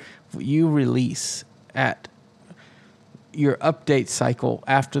sure you release at your update cycle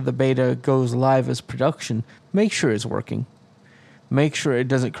after the beta goes live as production. Make sure it's working. Make sure it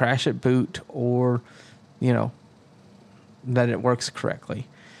doesn't crash at boot or, that it works correctly.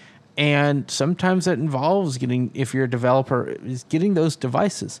 And sometimes that involves if you're a developer, is getting those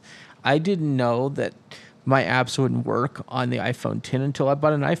devices. I didn't know that my apps wouldn't work on the iPhone 10 until I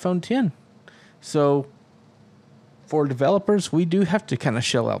bought an iPhone 10. So for developers, we do have to kind of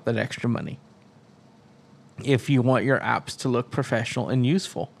shell out that extra money if you want your apps to look professional and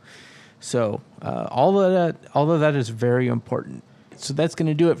useful. So all of that is very important. So that's going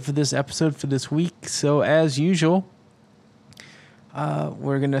to do it for this episode for this week. So as usual,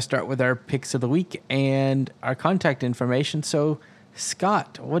 we're going to start with our picks of the week and our contact information. So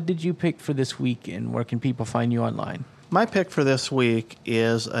Scott, what did you pick for this week and where can people find you online? My pick for this week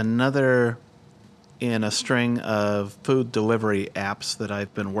is another in a string of food delivery apps that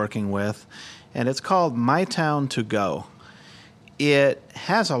I've been working with, and it's called MyTown to Go. It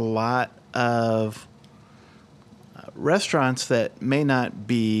has a lot of restaurants that may not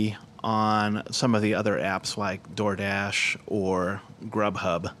be on some of the other apps like DoorDash or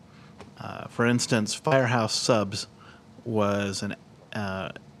Grubhub. For instance, Firehouse Subs was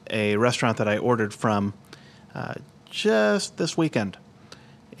a restaurant that I ordered from just this weekend.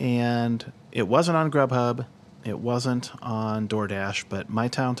 And it wasn't on Grubhub, it wasn't on DoorDash, but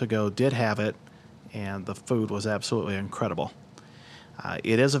MyTown to Go did have it, and the food was absolutely incredible.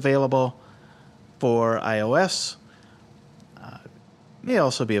 It is available for iOS. May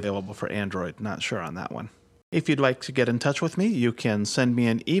also be available for Android, not sure on that one. If you'd like to get in touch with me, you can send me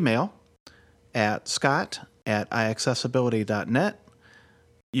an email at scott@iaccessibility.net.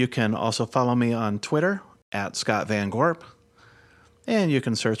 You can also follow me on Twitter at Scott Van Gorp. And you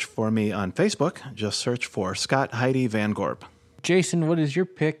can search for me on Facebook. Just search for Scott Heidi Van Gorp. Jason, what is your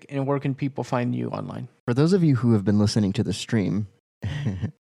pick and where can people find you online? For those of you who have been listening to the stream,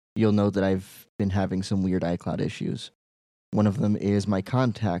 you'll know that I've been having some weird iCloud issues. One of them is my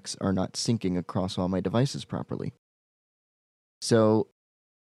contacts are not syncing across all my devices properly. So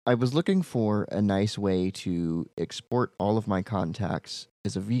I was looking for a nice way to export all of my contacts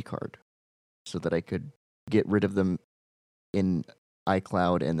as a vCard so that I could get rid of them in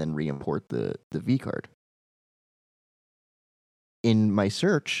iCloud and then re-import the vCard. In my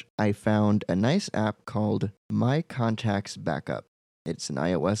search, I found a nice app called My Contacts Backup. It's an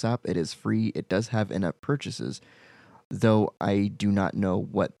iOS app. It is free. It does have in-app purchases, though I do not know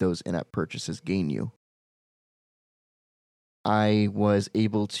what those in-app purchases gain you. I was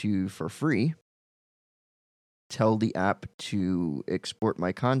able to, for free, tell the app to export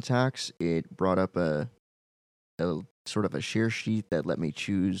my contacts. It brought up a sort of a share sheet that let me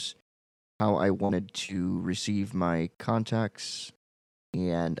choose how I wanted to receive my contacts,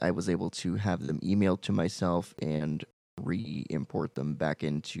 and I was able to have them emailed to myself and re-import them back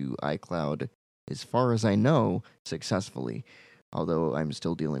into iCloud, as far as I know, successfully, although I'm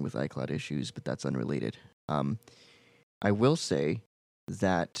still dealing with iCloud issues, but that's unrelated. I will say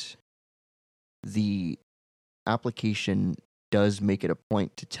that the application does make it a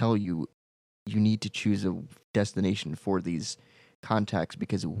point to tell you need to choose a destination for these contacts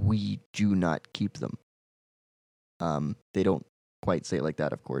because we do not keep them. They don't quite say it like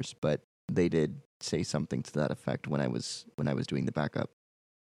that, of course, but they did say something to that effect when I was doing the backup.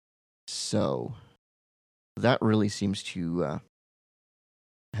 So that really seems to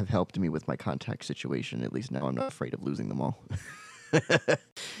have helped me with my contact situation. At least now I'm not afraid of losing them all.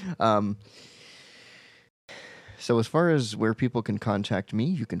 So as far as where people can contact me,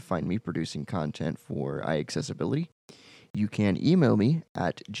 you can find me producing content for iAccessibility. You can email me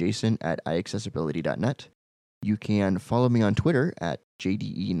at jason@iaccessibility.net. You can follow me on Twitter at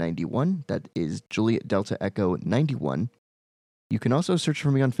JDE91. That is Juliet Delta Echo 91. You can also search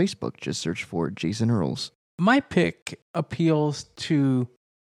for me on Facebook. Just search for Jason Earls. My pick appeals to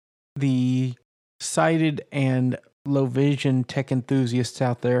the sighted and low vision tech enthusiasts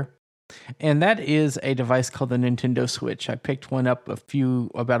out there. And that is a device called the Nintendo Switch. I picked one up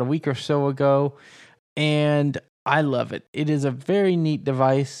about a week or so ago, and I love it. It is a very neat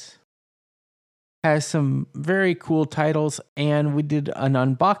device, has some very cool titles, and we did an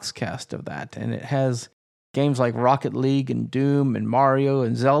unbox cast of that. And it has games like Rocket League and Doom and Mario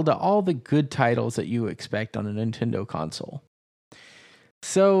and Zelda, all the good titles that you expect on a Nintendo console.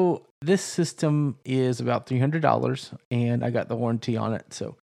 So this system is about $300, and I got the warranty on it.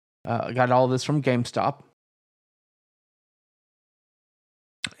 So I got all this from GameStop.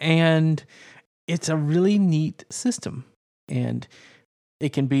 And it's a really neat system. And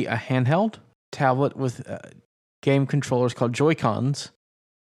it can be a handheld tablet with game controllers called Joy-Cons,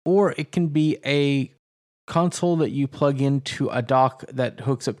 or it can be a console that you plug into a dock that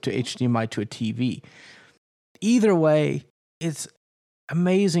hooks up to HDMI to a TV. Either way, it's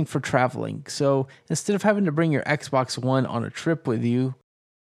amazing for traveling. So instead of having to bring your Xbox One on a trip with you,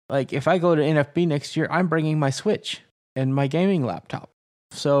 like if I go to NFB next year, I'm bringing my Switch and my gaming laptop.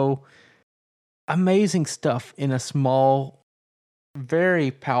 So amazing stuff in a small,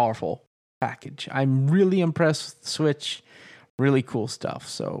 very powerful package. I'm really impressed with the Switch. Really cool stuff.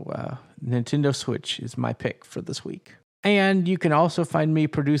 So Nintendo Switch is my pick for this week. And you can also find me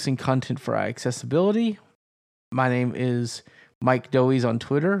producing content for iAccessibility. My name is Mike Dowies on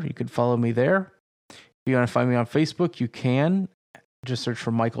Twitter. You can follow me there. If you want to find me on Facebook, you can. Just search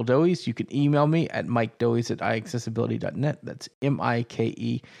for Michael Dowies. You can email me at mikedowies@iaccessibility.net. That's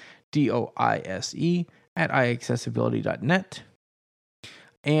MikeDoise@iaccessibility.net.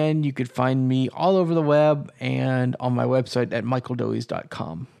 And you could find me all over the web and on my website at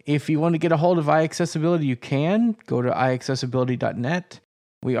michaeldowies.com. If you want to get a hold of iAccessibility, you can go to iaccessibility.net.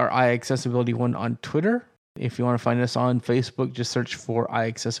 We are iAccessibility1 on Twitter. If you want to find us on Facebook, just search for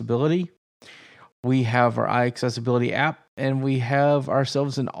iAccessibility. We have our iAccessibility app, and we have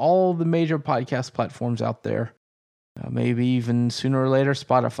ourselves in all the major podcast platforms out there. Maybe even sooner or later,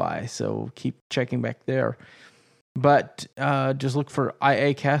 Spotify. So keep checking back there. But just look for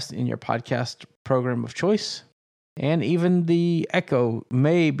IAcast in your podcast program of choice. And even the Echo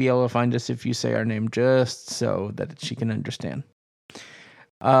may be able to find us if you say our name just so that she can understand.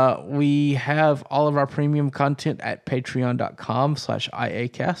 We have all of our premium content at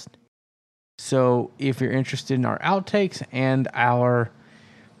patreon.com/IAcast. So if you're interested in our outtakes and our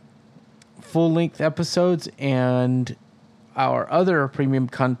full-length episodes and our other premium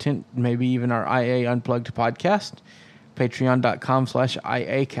content, maybe even our IA Unplugged podcast,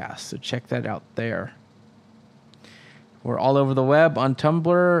 patreon.com/IAcast. So check that out there. We're all over the web on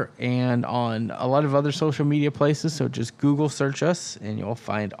Tumblr and on a lot of other social media places. So just Google search us and you'll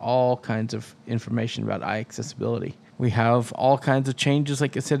find all kinds of information about iAccessibility. We have all kinds of changes,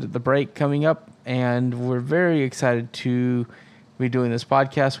 like I said at the break, coming up, and we're very excited to be doing this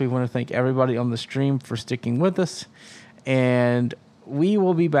podcast. We want to thank everybody on the stream for sticking with us, and we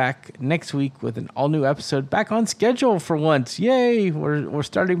will be back next week with an all-new episode, back on schedule for once. Yay! We're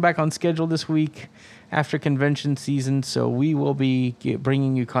starting back on schedule this week after convention season, so we will be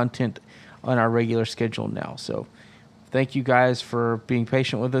bringing you content on our regular schedule now. So thank you guys for being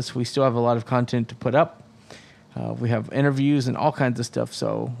patient with us. We still have a lot of content to put up. We have interviews and all kinds of stuff,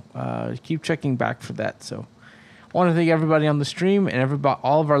 so keep checking back for that. So I want to thank everybody on the stream and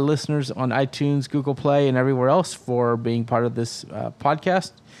all of our listeners on iTunes, Google Play, and everywhere else for being part of this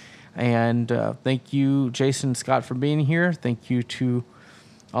podcast. And thank you, Jason and Scott, for being here. Thank you to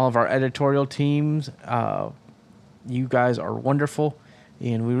all of our editorial teams. You guys are wonderful,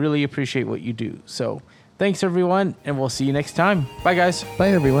 and we really appreciate what you do. So thanks, everyone, and we'll see you next time. Bye, guys. Bye,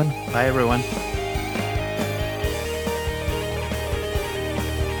 everyone. Bye, everyone.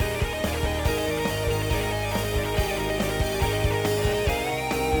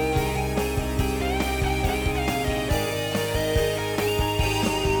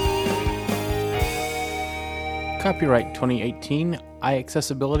 Copyright 2018,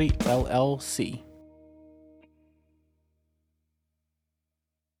 iAccessibility LLC.